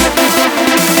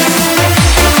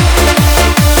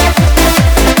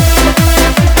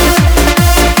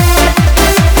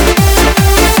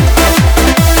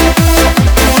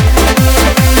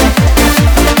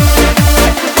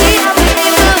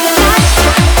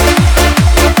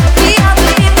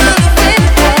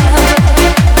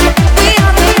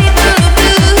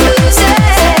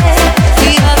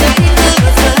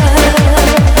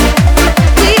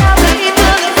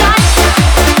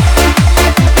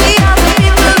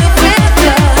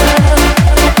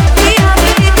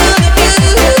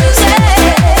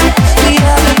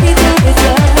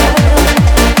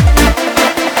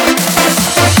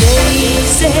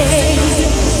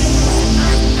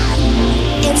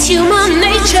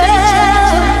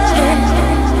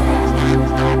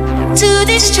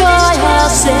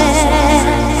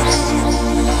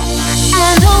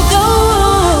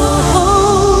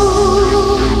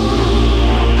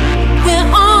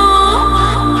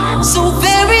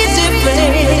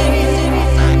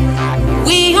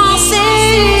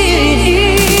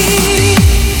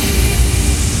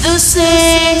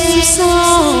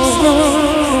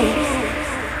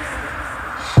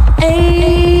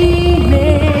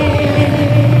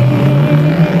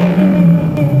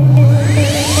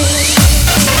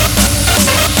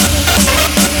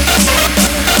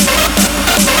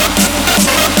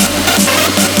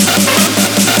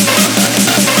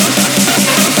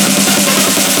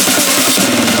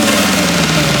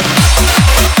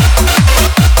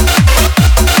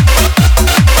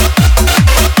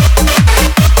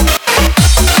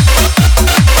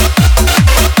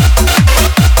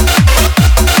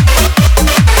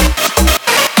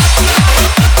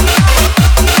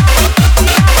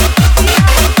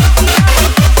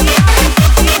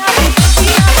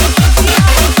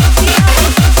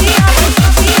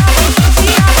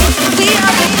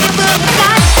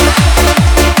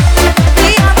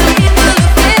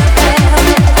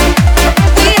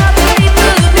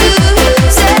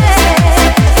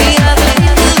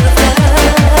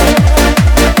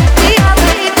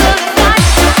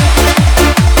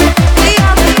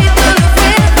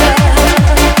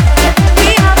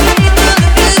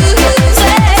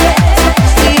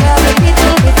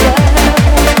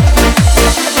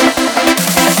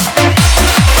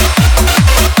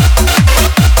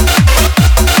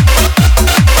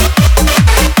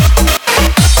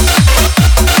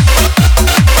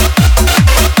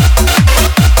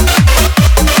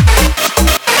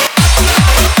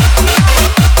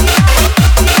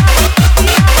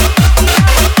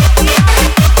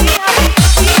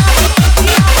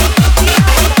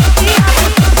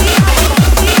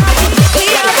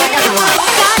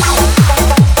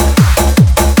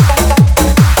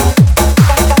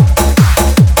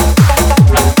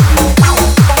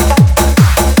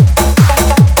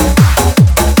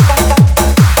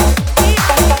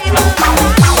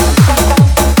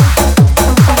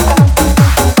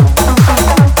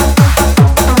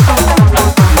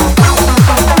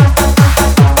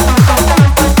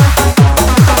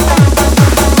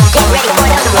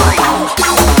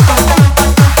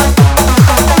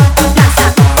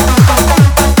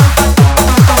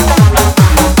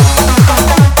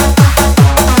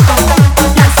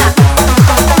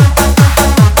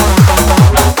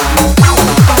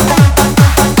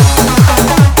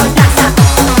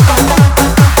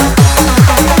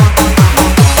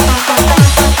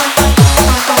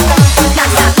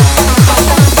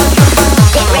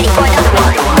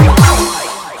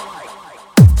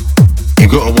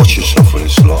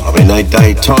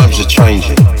 Times are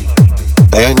changing.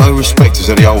 They ain't no respecters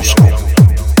of the old school.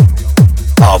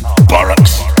 Oh,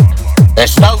 bollocks.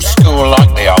 There's no school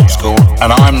like the old school,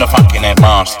 and I'm the fucking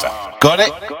headmaster. Got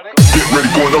it? Get ready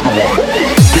for another one.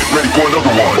 Get ready for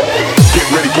another one. Get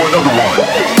ready for another one.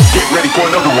 Get ready for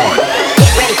another one.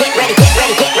 Get ready, get ready, get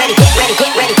ready, get ready, get ready,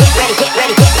 get ready, get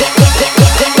ready, get ready,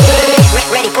 get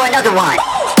ready for another one.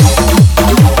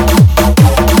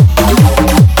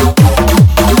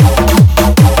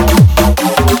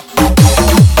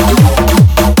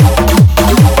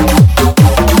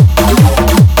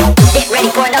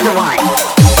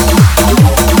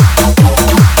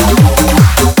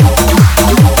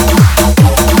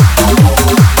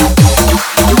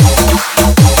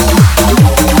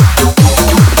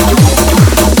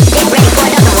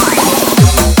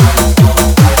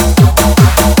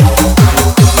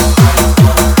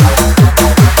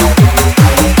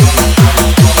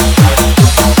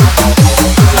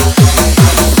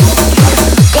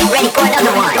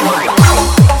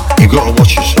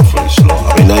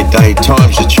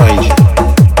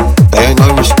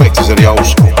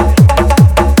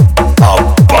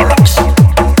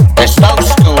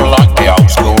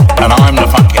 I'm the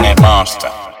fucking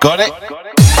headmaster. Got it?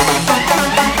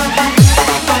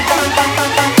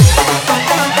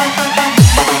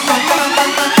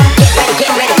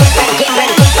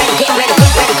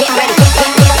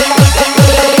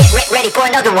 Ready for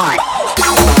another one.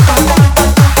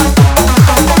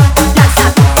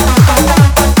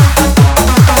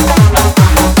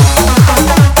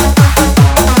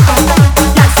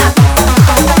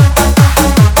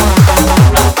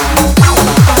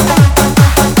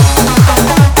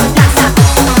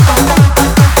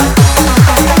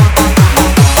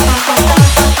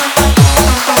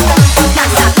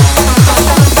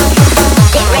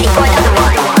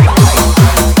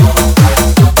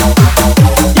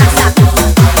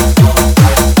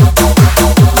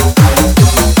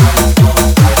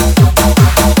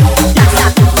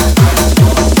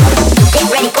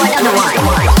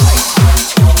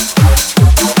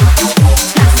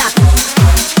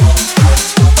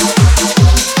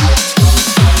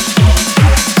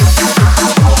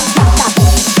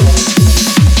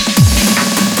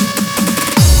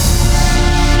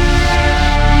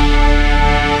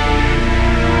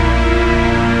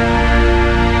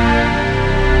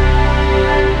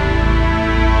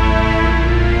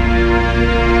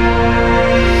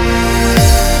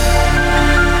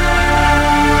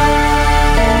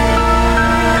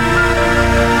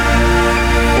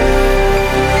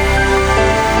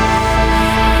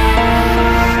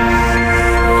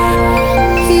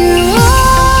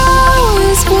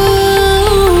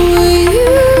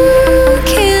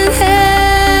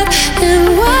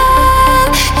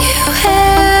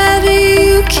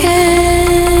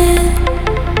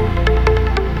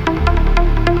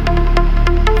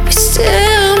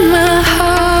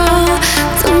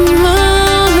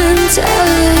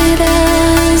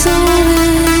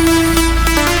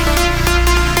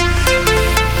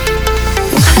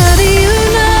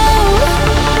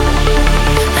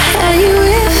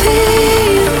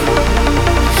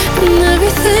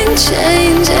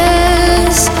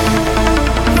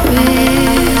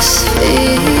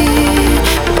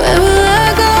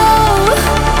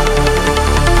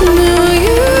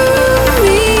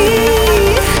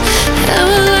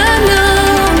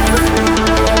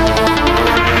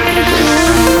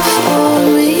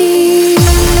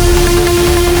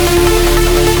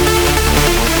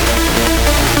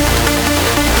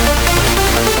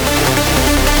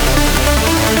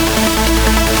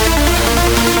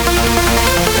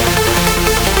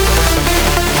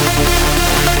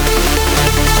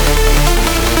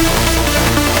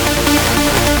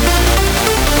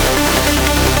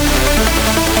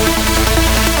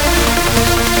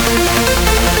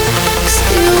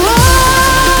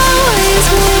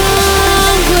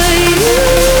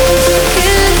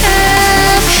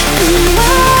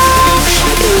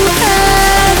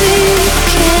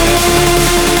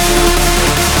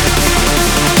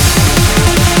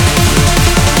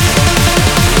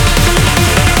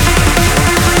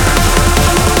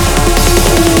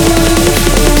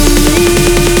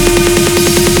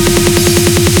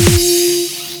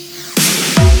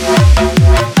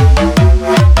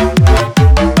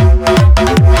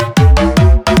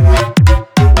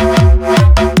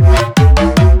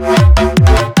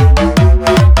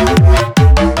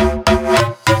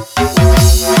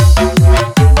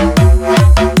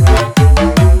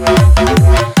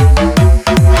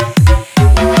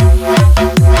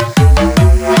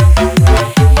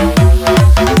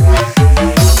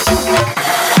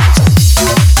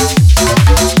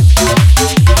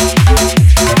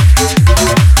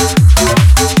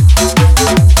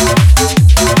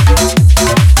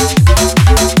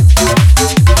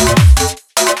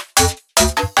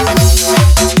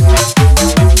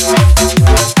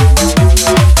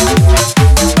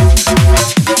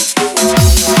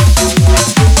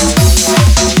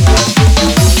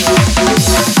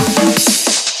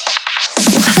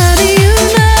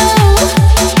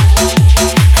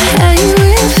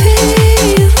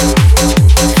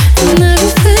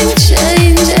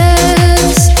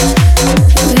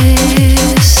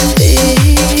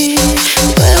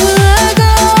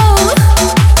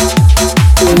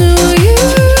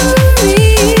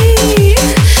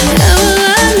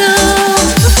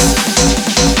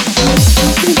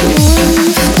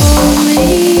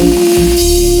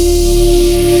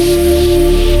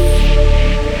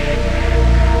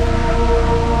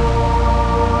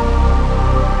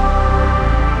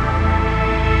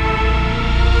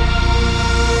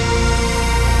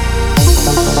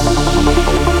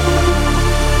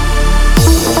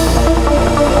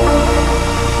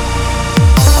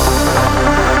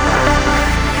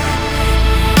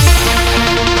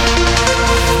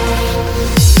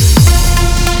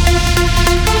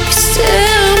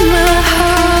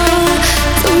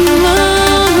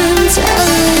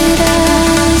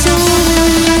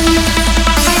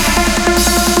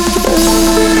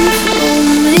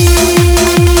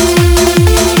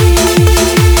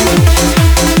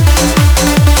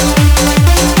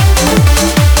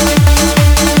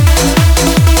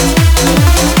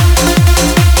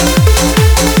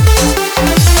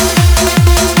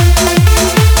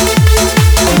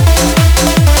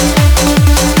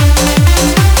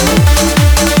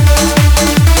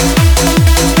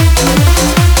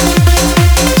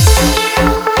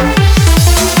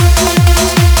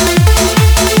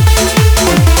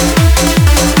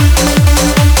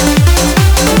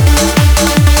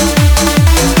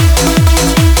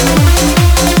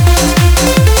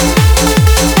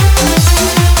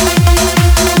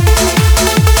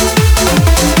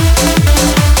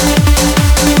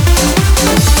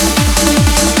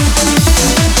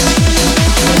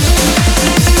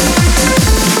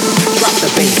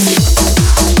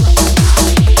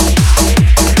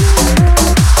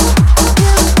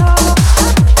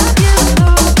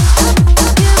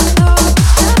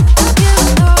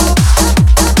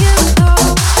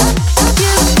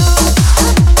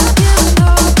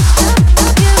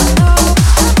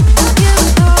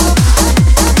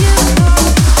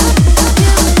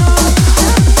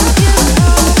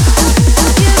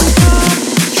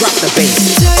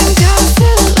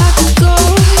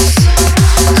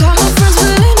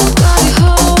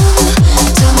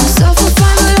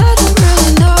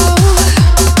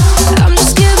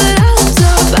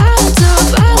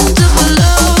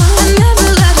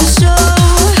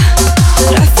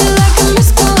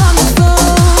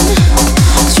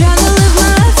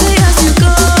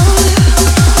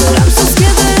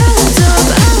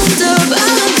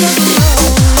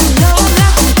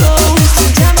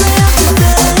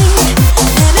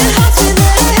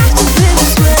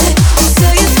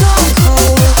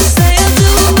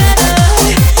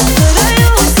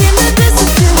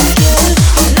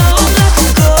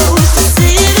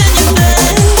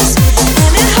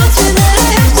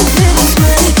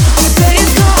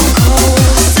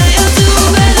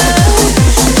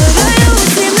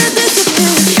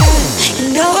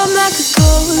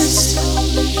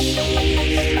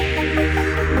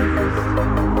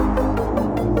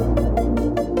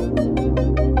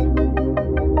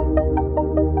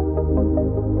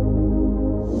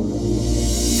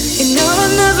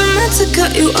 to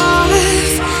cut you off.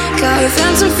 Got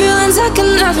phantom feelings I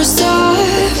can never stop.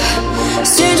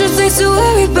 Stranger things to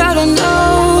worry about, I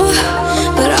know.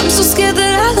 But I'm so scared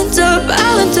that I'll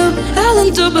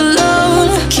end up alone.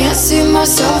 Can't see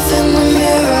myself in the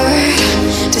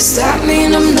mirror. Does that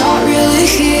mean I'm not really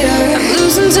here? I'm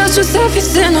losing touch with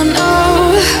everything I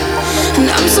know. And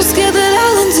I'm so scared that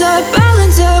I'll end up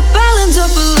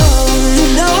alone. You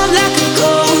know I'm like a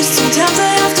ghost, sometimes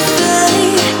I have to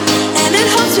flee. And it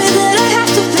haunts me that I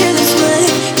have to be this way.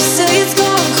 You say it's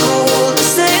gone cold, you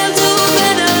say I'll do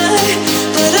better,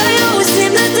 but I always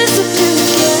seem to disappear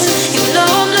again. You know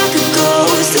I'm like a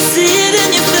ghost, I see it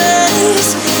in your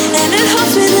face. And it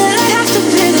haunts me that I have to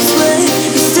be this way.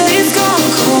 You say it's gone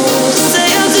cold, you say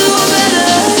I'll do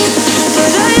better,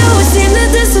 but I always seem to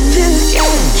disappear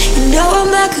again. You know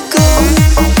I'm like a ghost.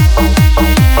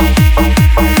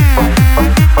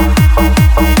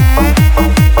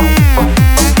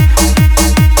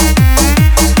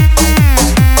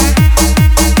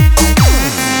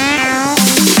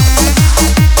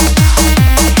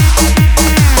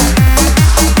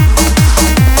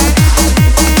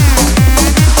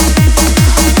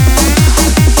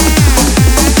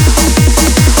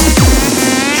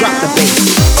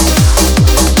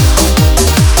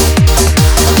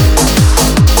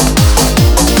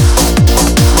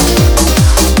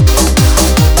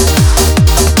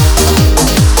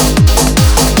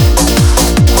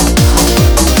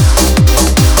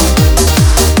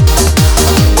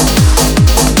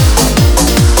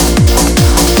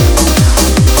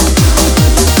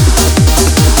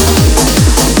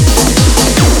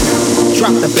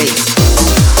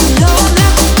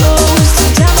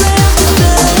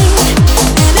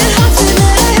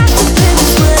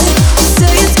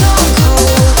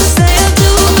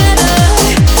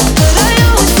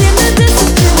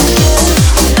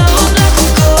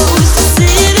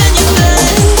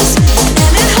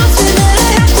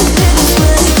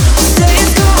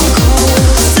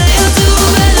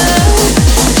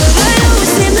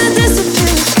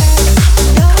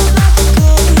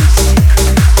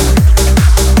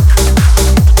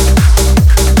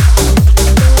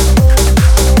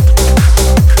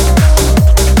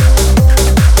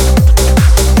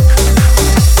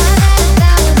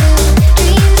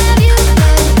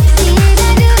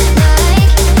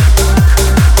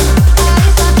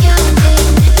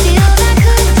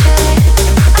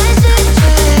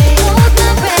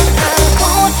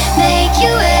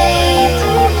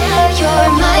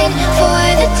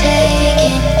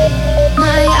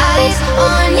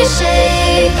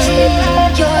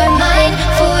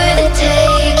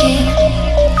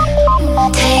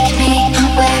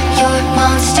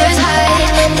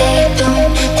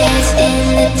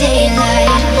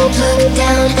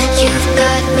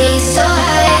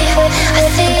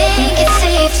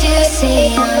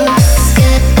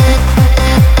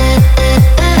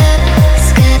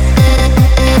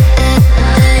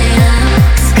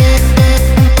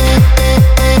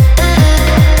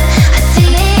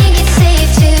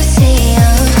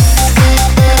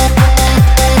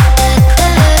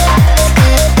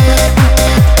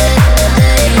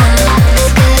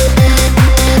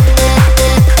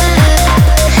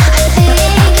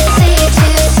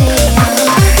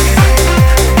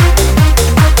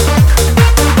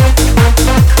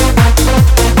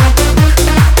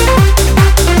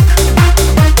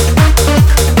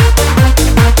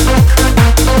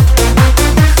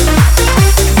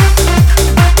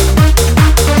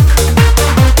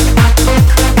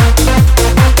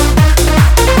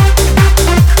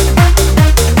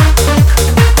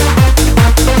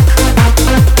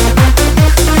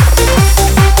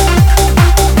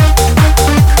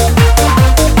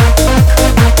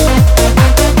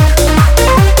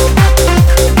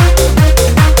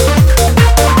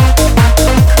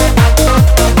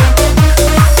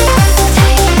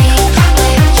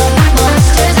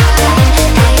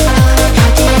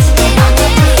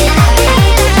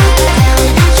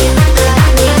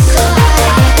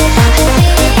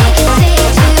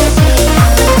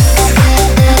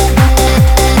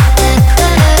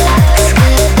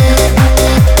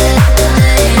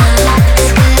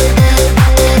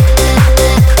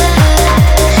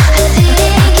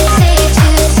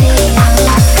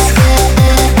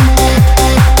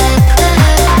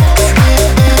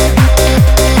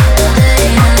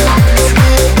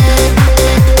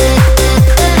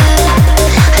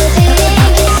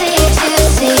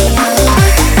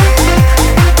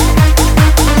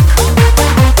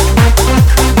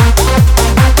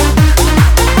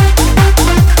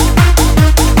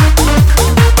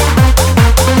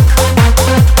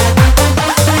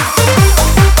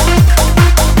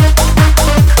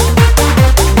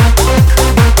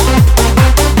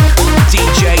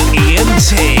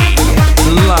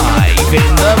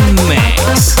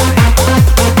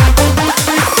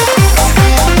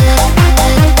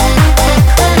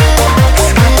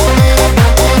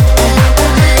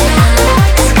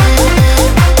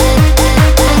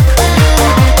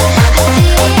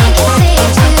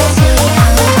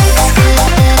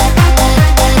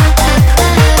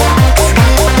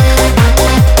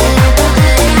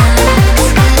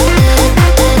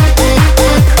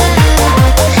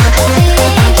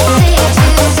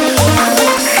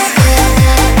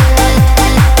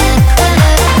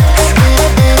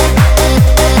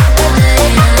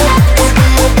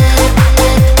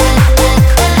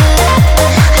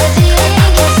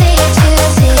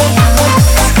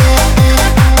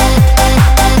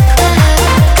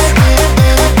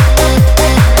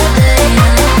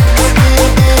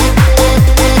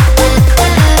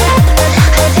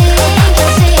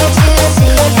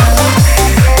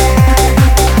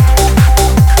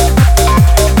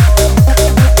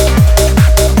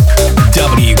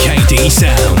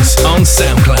 on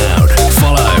SoundCloud.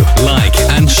 Follow, like,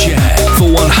 and share for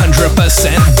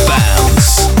 100% bound.